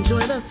 Don't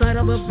enjoy the sight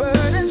of a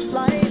bird in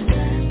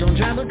flight. Don't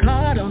drive a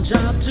car, don't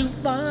jog too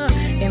far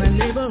in a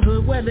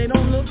neighborhood where they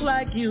don't look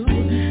like you.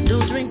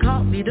 Don't drink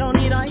coffee, don't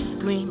eat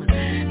ice cream.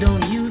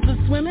 Don't use the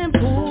swimming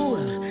pool.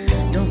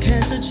 Don't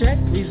cash a check,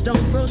 please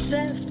don't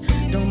protest.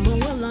 Don't mow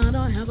a lawn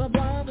or have a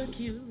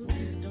barbecue.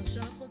 Don't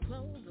shop for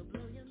clothes or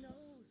blow your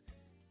nose.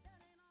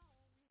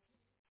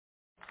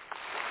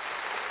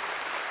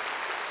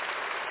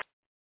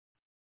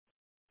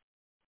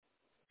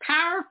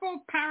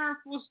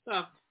 Powerful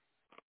stuff.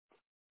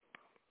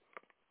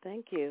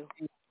 Thank you.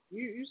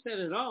 You said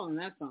it all in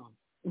that song.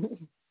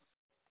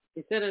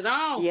 You said it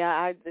all. Yeah,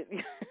 I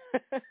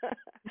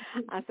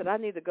said I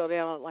need to go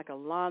down like a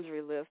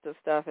laundry list of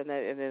stuff, and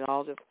it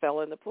all just fell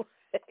into place.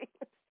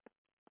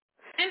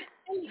 And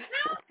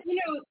how,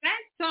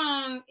 that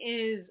song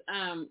is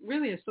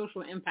really a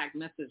social impact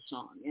message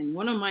song. And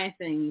one of my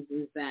things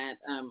is that,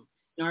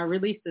 I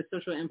released the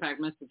Social Impact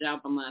Message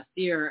album last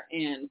year,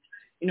 and,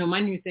 my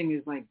new thing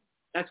is like,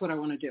 that's what I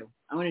want to do.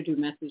 I want to do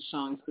message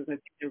songs because I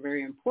think they're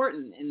very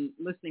important. And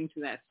listening to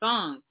that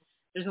song,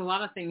 there's a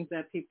lot of things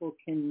that people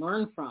can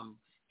learn from.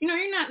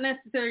 You're not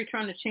necessarily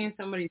trying to change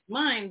somebody's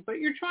mind, but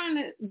you're trying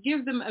to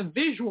give them a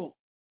visual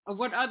of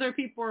what other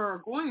people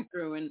are going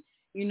through. And,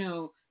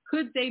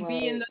 could they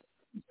be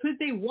could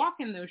they walk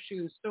in those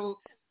shoes? So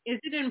is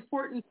it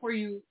important for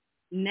you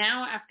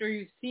now, after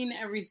you've seen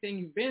everything,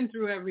 you've been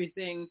through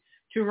everything,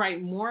 to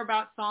write more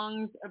about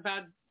songs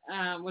about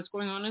what's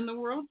going on in the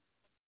world?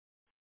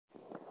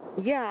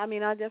 Yeah,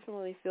 I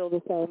definitely feel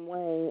the same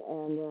way.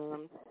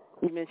 And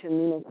you mentioned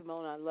Nina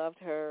Simone. I loved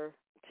her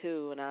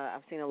too, and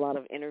I've seen a lot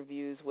of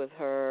interviews with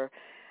her,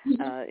 you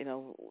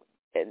know,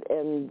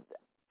 and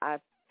I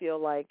feel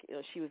like, you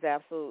know, she was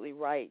absolutely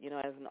right. You know,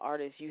 as an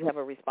artist, you have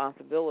a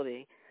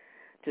responsibility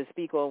to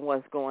speak on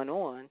what's going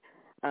on.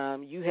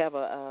 You have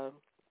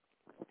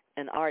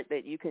an art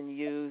that you can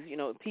use. You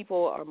know,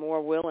 people are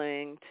more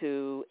willing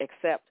to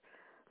accept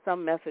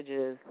some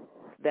messages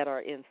that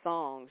are in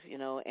songs, you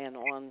know, and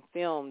on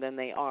film than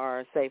they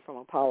are, say, from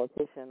a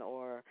politician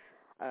or,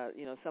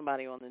 you know,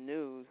 somebody on the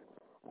news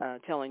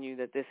telling you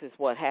that this is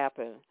what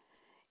happened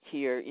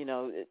here. You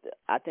know,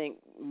 I think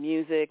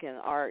music and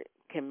art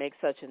can make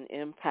such an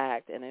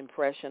impact and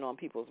impression on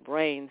people's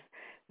brains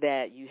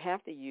that you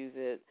have to use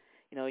it,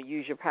 you know,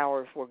 use your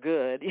power for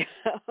good, you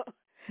know,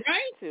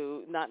 right?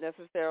 To not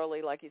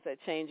necessarily, like you said,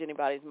 change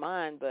anybody's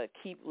mind, but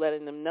keep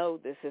letting them know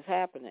this is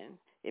happening.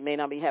 It may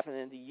not be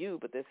happening to you,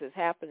 but this is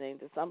happening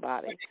to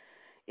somebody,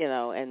 you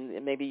know,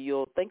 and maybe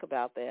you'll think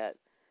about that.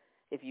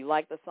 If you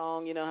like the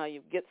song, you know how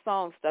you get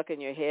songs stuck in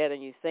your head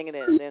and you singing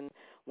it, and then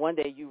one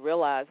day you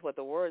realize what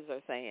the words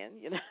are saying,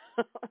 you know.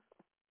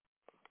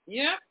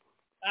 Yep.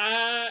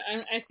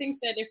 I think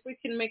that if we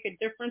can make a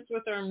difference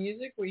with our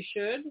music, we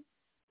should.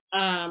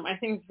 I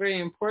think it's very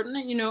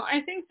important. You know,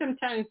 I think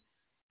sometimes,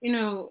 you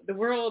know, the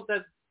world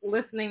that's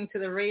listening to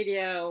the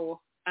radio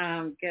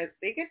get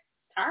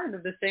tired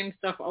of the same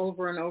stuff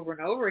over and over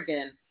and over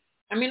again.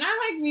 I mean,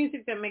 I like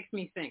music that makes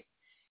me think.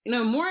 You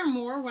know, more and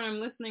more when I'm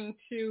listening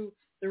to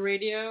the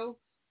radio,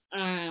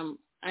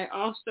 I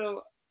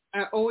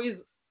always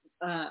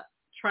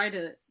try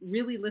to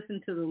really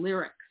listen to the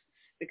lyrics,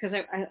 because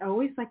I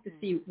always like to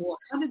see, well,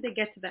 how did they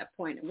get to that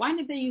point? Why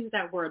did they use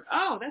that word?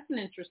 Oh, that's an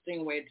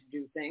interesting way to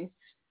do things.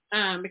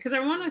 Because I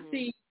want to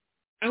see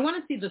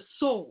the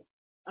soul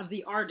of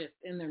the artist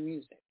in their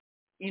music,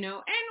 you know.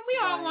 And we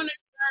all want to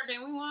chart,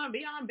 and we want to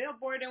be on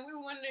Billboard, and we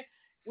want to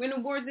win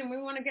awards, and we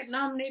want to get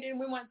nominated, and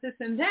we want this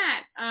and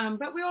that.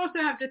 But we also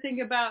have to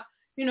think about,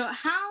 you know,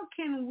 how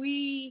can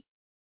we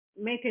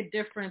make a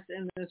difference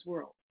in this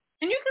world?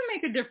 And you can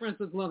make a difference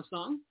with love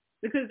songs,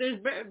 because there's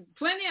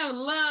plenty of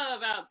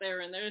love out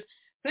there, and there's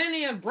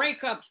plenty of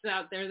breakups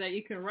out there that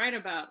you can write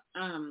about.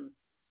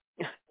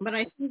 But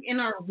I think in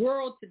our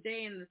world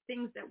today and the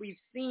things that we've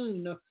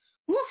seen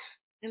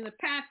in the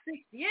past 6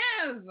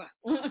 years,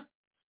 you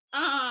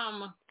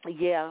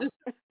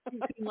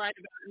can write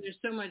about, and there's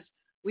so much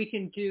we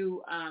can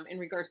do in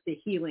regards to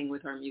healing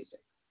with our music.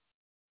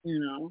 You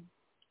know,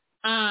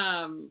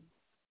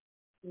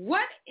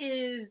 what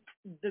is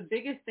the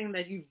biggest thing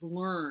that you've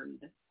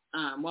learned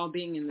while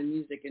being in the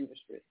music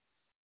industry?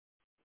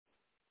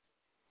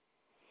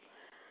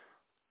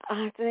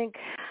 I think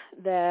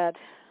that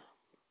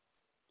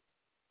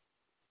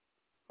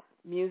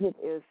music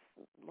is,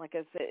 like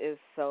I said, is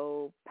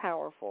so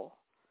powerful.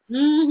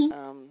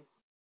 Mm-hmm.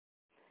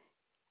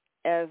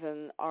 As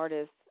an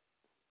artist,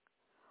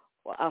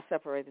 well, I'll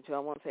separate the two. I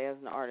won't say as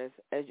an artist.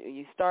 As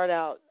you start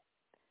out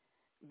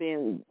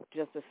being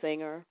just a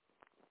singer,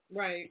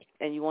 right,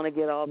 and you want to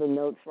get all the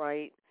notes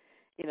right,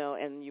 you know,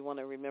 and you want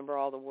to remember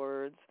all the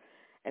words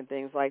and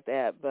things like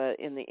that. But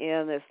in the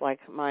end, it's like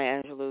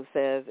Maya Angelou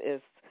says,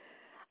 it's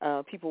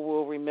people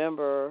will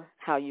remember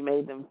how you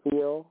made them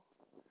feel.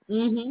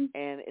 Mm-hmm.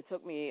 And it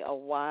took me a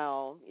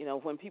while, you know,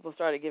 when people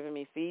started giving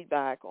me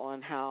feedback on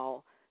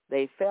how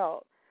they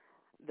felt,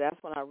 that's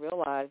when I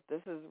realized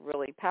this is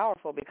really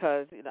powerful,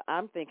 because, you know,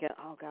 I'm thinking,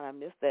 oh, God, I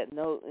missed that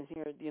note in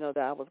here, you know,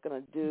 that I was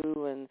going to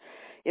do, and,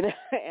 you know,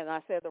 and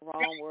I said the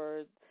wrong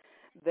words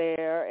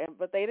there,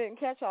 but they didn't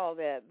catch all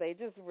that. They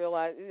just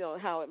realized, you know,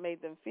 how it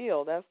made them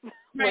feel. That's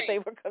what they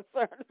were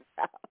concerned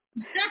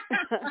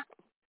about.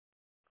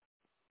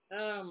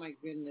 Oh, my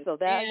goodness. So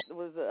that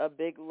was a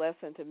big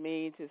lesson to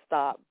me, to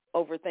stop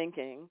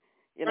overthinking,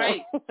 you know,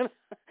 right.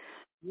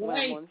 when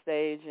I'm on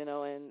stage, you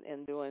know,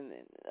 and doing,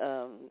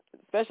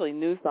 especially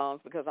new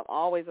songs, because I'm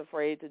always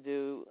afraid to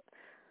do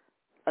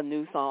a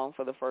new song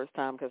for the first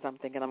time, because I'm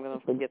thinking I'm going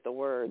to forget the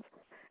words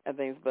and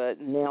things. But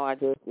now I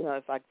just, you know,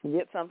 if I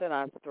forget something,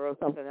 I throw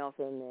something else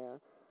in there,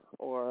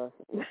 or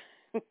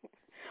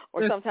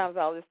or sometimes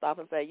I'll just stop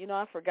and say, you know,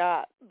 I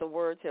forgot the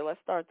words here.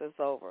 Let's start this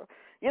over,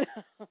 you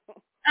know.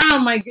 Oh,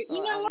 my goodness.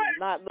 You know I'm what?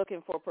 not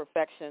looking for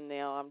perfection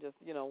now. I'm just,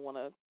 you know, want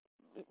to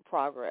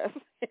progress.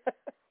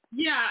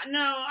 Yeah, no,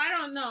 I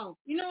don't know.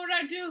 You know what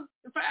I do?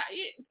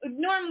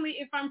 Normally,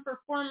 if I'm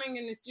performing,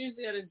 and it's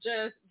usually at a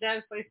jazz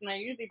place, and I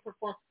usually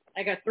perform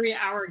like a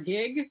 3-hour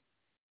gig, then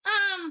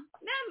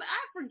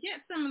I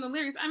forget some of the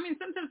lyrics. I mean,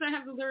 sometimes I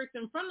have the lyrics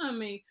in front of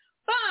me,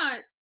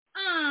 but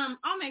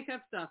I'll make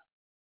up stuff.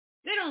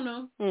 They don't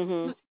know.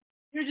 Mm-hmm.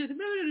 You're just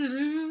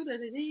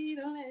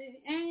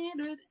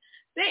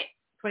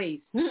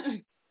please.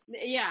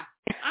 Yeah,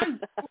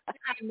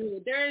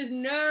 there is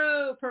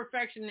no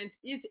perfection.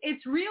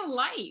 It's real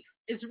life.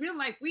 It's real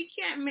life. We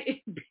can't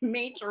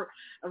make or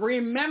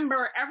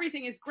remember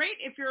everything. It's great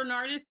if you're an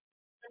artist,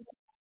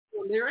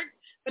 lyrics,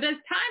 but as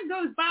time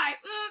goes by,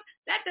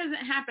 that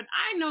doesn't happen.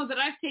 I know that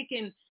I've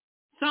taken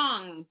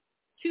 2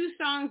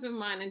 songs of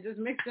mine, and just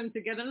mixed them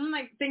together. And I'm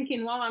like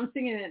thinking while I'm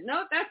singing it,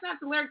 no, that's not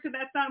the lyrics to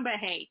that song, but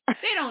hey,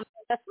 they don't know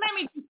let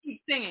me just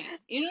keep singing.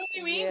 You know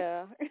what I mean?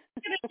 Yeah. You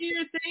gotta do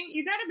your thing.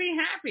 You gotta be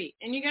happy,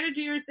 and you gotta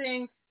do your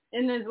thing.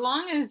 And as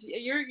long as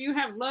you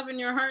have love in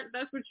your heart,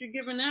 that's what you're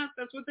giving out.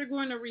 That's what they're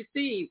going to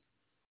receive.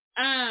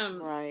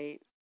 Right.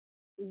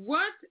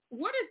 What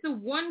is the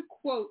one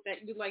quote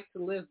that you'd like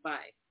to live by,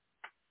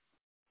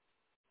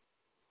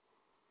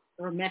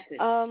 or message?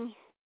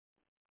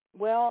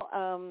 Well,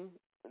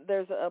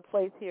 there's a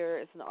place here.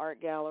 It's an art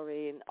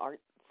gallery, an art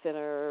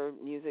center,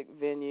 music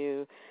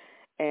venue,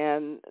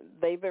 and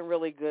they've been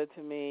really good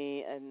to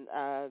me. And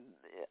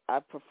I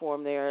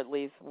perform there at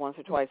least once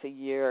or twice a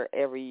year,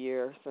 every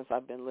year since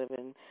I've been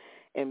living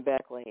in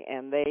Beckley.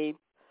 And they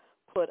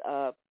put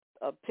up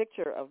a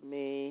picture of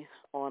me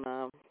on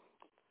I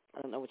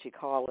don't know what you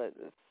call it.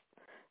 It's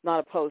not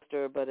a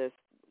poster, but it's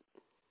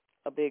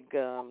a big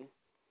I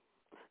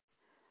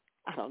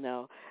don't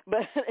know,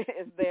 but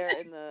it's there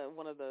in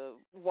one of the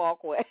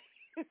walkways.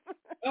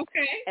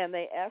 Okay. And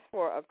they asked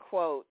for a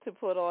quote to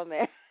put on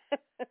there.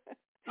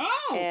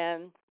 Oh.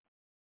 And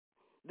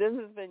this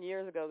has been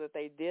years ago that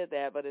they did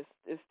that, but it's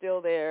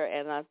still there.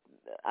 And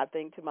I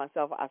think to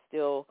myself, I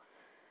still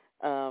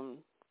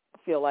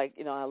feel like,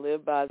 I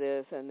live by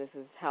this, and this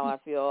is how I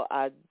feel.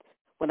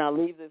 When I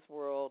leave this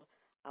world,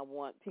 I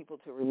want people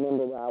to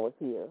remember that I was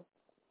here.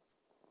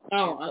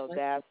 Oh, and so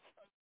that's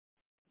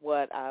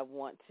what I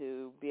want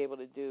to be able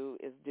to do,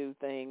 is do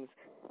things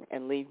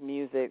and leave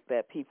music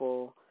that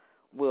people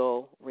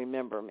will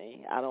remember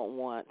me. I don't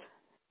want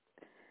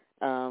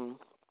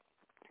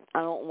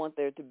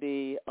there to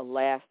be a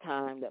last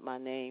time that my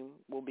name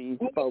will be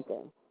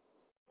spoken.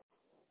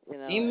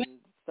 And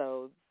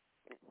so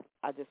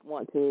I just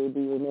want to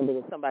be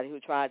remembered as somebody who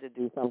tried to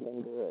do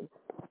something good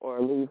or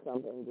leave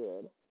something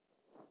good.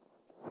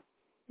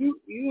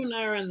 You and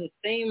I are in the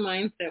same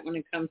mindset when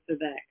it comes to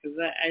that, because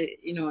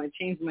I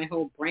changed my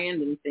whole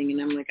branding thing, and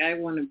I'm like, I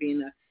want to be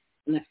an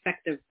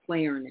effective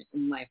player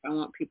in life. I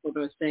want people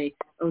to say,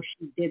 oh,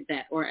 she did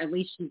that, or at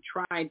least she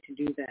tried to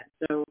do that.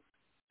 So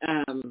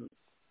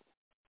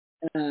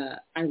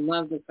I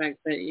love the fact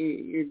that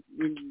you're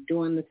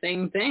doing the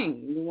same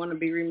thing. You want to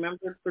be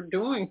remembered for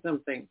doing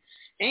something.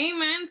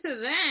 Amen to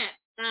that.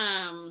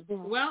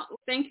 Well,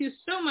 thank you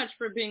so much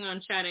for being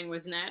on Chatting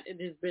with Nat. It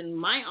has been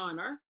my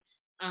honor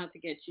to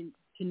get you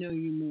to know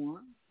you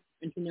more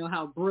and to know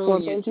how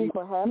brilliant. Well, thank you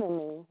for having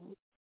me.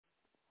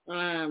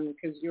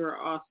 Because you're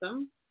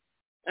awesome.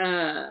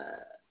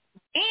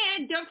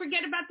 And don't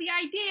forget about the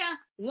idea: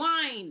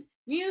 wine,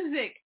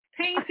 music,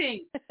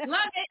 painting.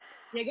 Love it.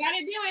 You got to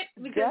do it,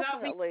 because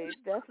definitely. I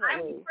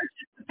will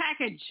purchase the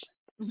package.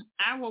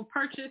 I will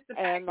purchase the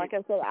package. And like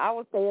I said, I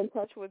will stay in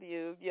touch with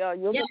you. Yeah,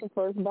 you'll get the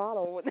first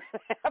bottle when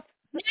that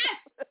happens.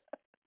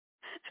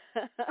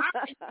 Yes.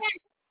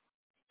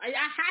 I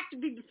have to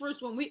be the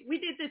first one. We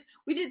did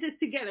this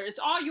together. It's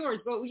all yours,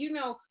 but you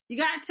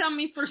gotta tell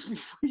me first before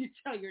you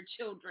tell your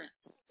children.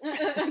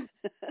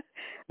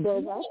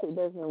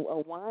 There's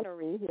a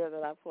winery here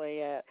that I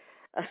play at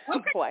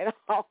quite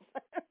often.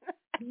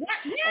 And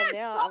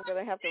now I'm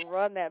gonna have to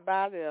run that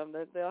by them.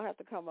 That they'll have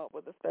to come up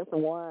with a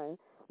special wine.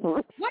 Call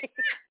them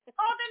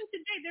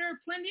today. There are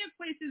plenty of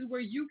places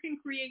where you can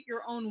create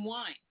your own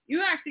wine.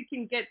 You actually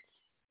can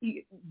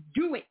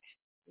do it.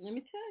 Let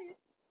me tell you.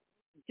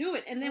 Do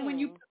it. And then when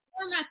you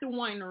perform at the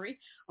winery,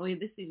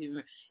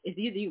 it's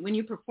easy. When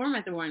you perform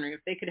at the winery,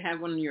 if they could have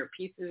one of your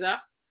pieces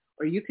up,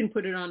 or you can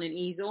put it on an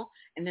easel,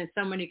 and then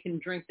somebody can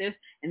drink this,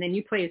 and then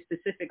you play a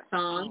specific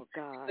song. Oh,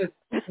 God.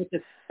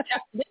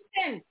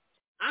 Listen,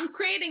 I'm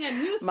creating a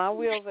new... My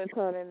wheels are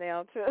turning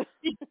now, too.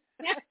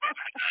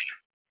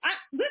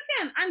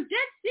 Listen, I'm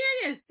dead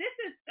serious. This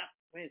is stuff.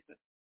 Wait a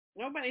second.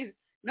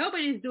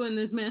 Nobody's doing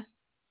this, miss.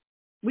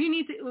 We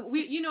need to,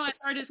 as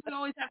artists, we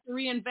always have to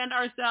reinvent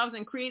ourselves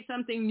and create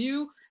something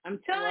new. I'm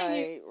telling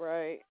you.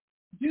 Right.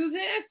 Do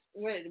this.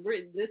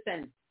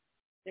 Listen.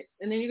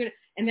 And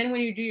then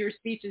when you do your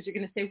speeches, you're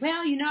going to say,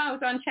 well, I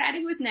was on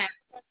Chatting with Nat.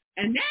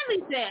 And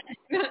Natalie said,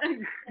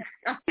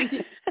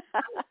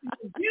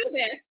 do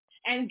this.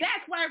 And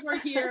that's why we're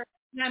here.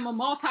 And I'm a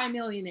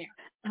multimillionaire.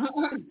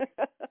 I'm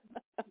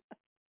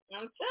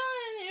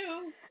telling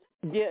you.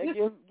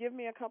 Give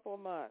me a couple of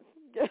months.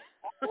 All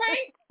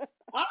right.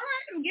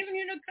 I'm giving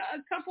you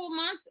a couple of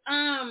months.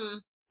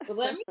 But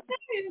let me tell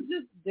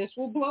you, this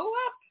will blow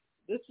up.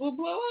 This will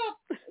blow up.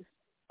 It's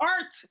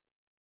art.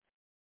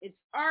 It's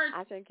art.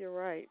 I think you're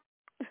right.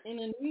 In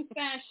a new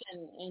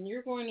fashion, and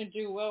you're going to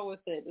do well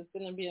with it. It's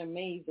going to be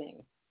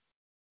amazing.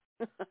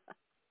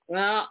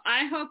 Well,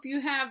 I hope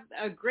you have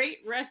a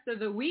great rest of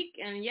the week.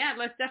 And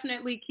let's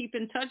definitely keep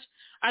in touch.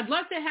 I'd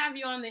love to have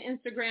you on the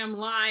Instagram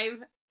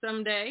Live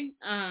someday.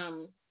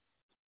 So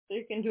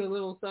you can do a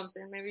little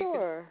something. Maybe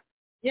sure.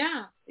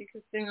 You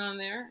could sing on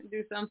there,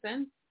 do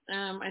something.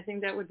 I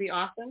think that would be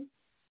awesome.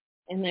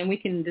 And then we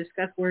can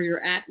discuss where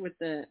you're at with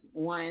the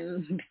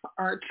wine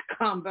art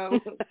combo.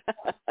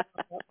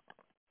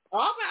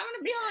 I'm going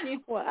to be on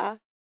you.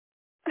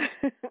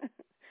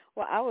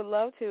 Well, I would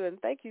love to, and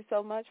thank you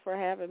so much for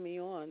having me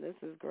on. This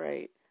is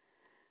great.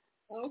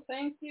 Oh,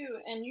 thank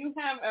you. And you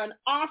have an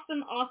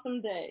awesome,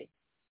 awesome day.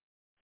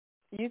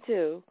 You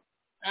too.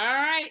 All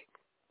right.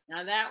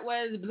 Now that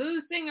was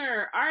blues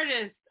singer,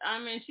 artist. I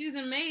mean, she's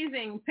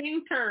amazing.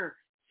 Painter,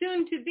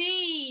 soon to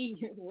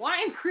be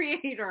wine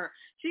creator.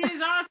 She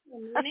is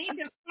awesome. You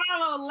need to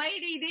follow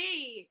Lady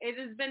D. It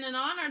has been an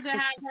honor to have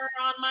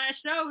her on my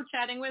show,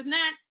 Chatting with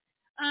Nat.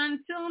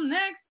 Until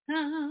next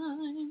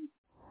time.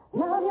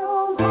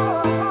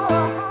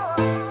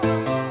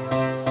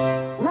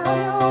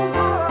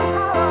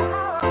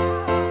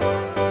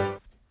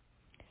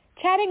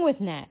 Chatting with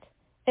Nat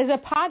is a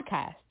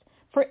podcast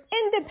for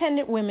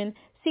independent women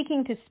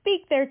seeking to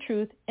speak their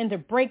truth and to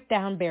break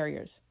down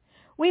barriers.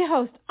 We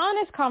host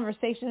honest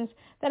conversations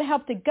that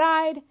help to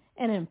guide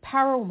and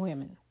empower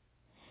women.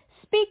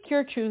 Speak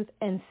your truth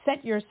and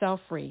set yourself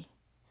free.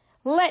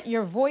 Let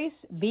your voice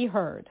be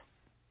heard.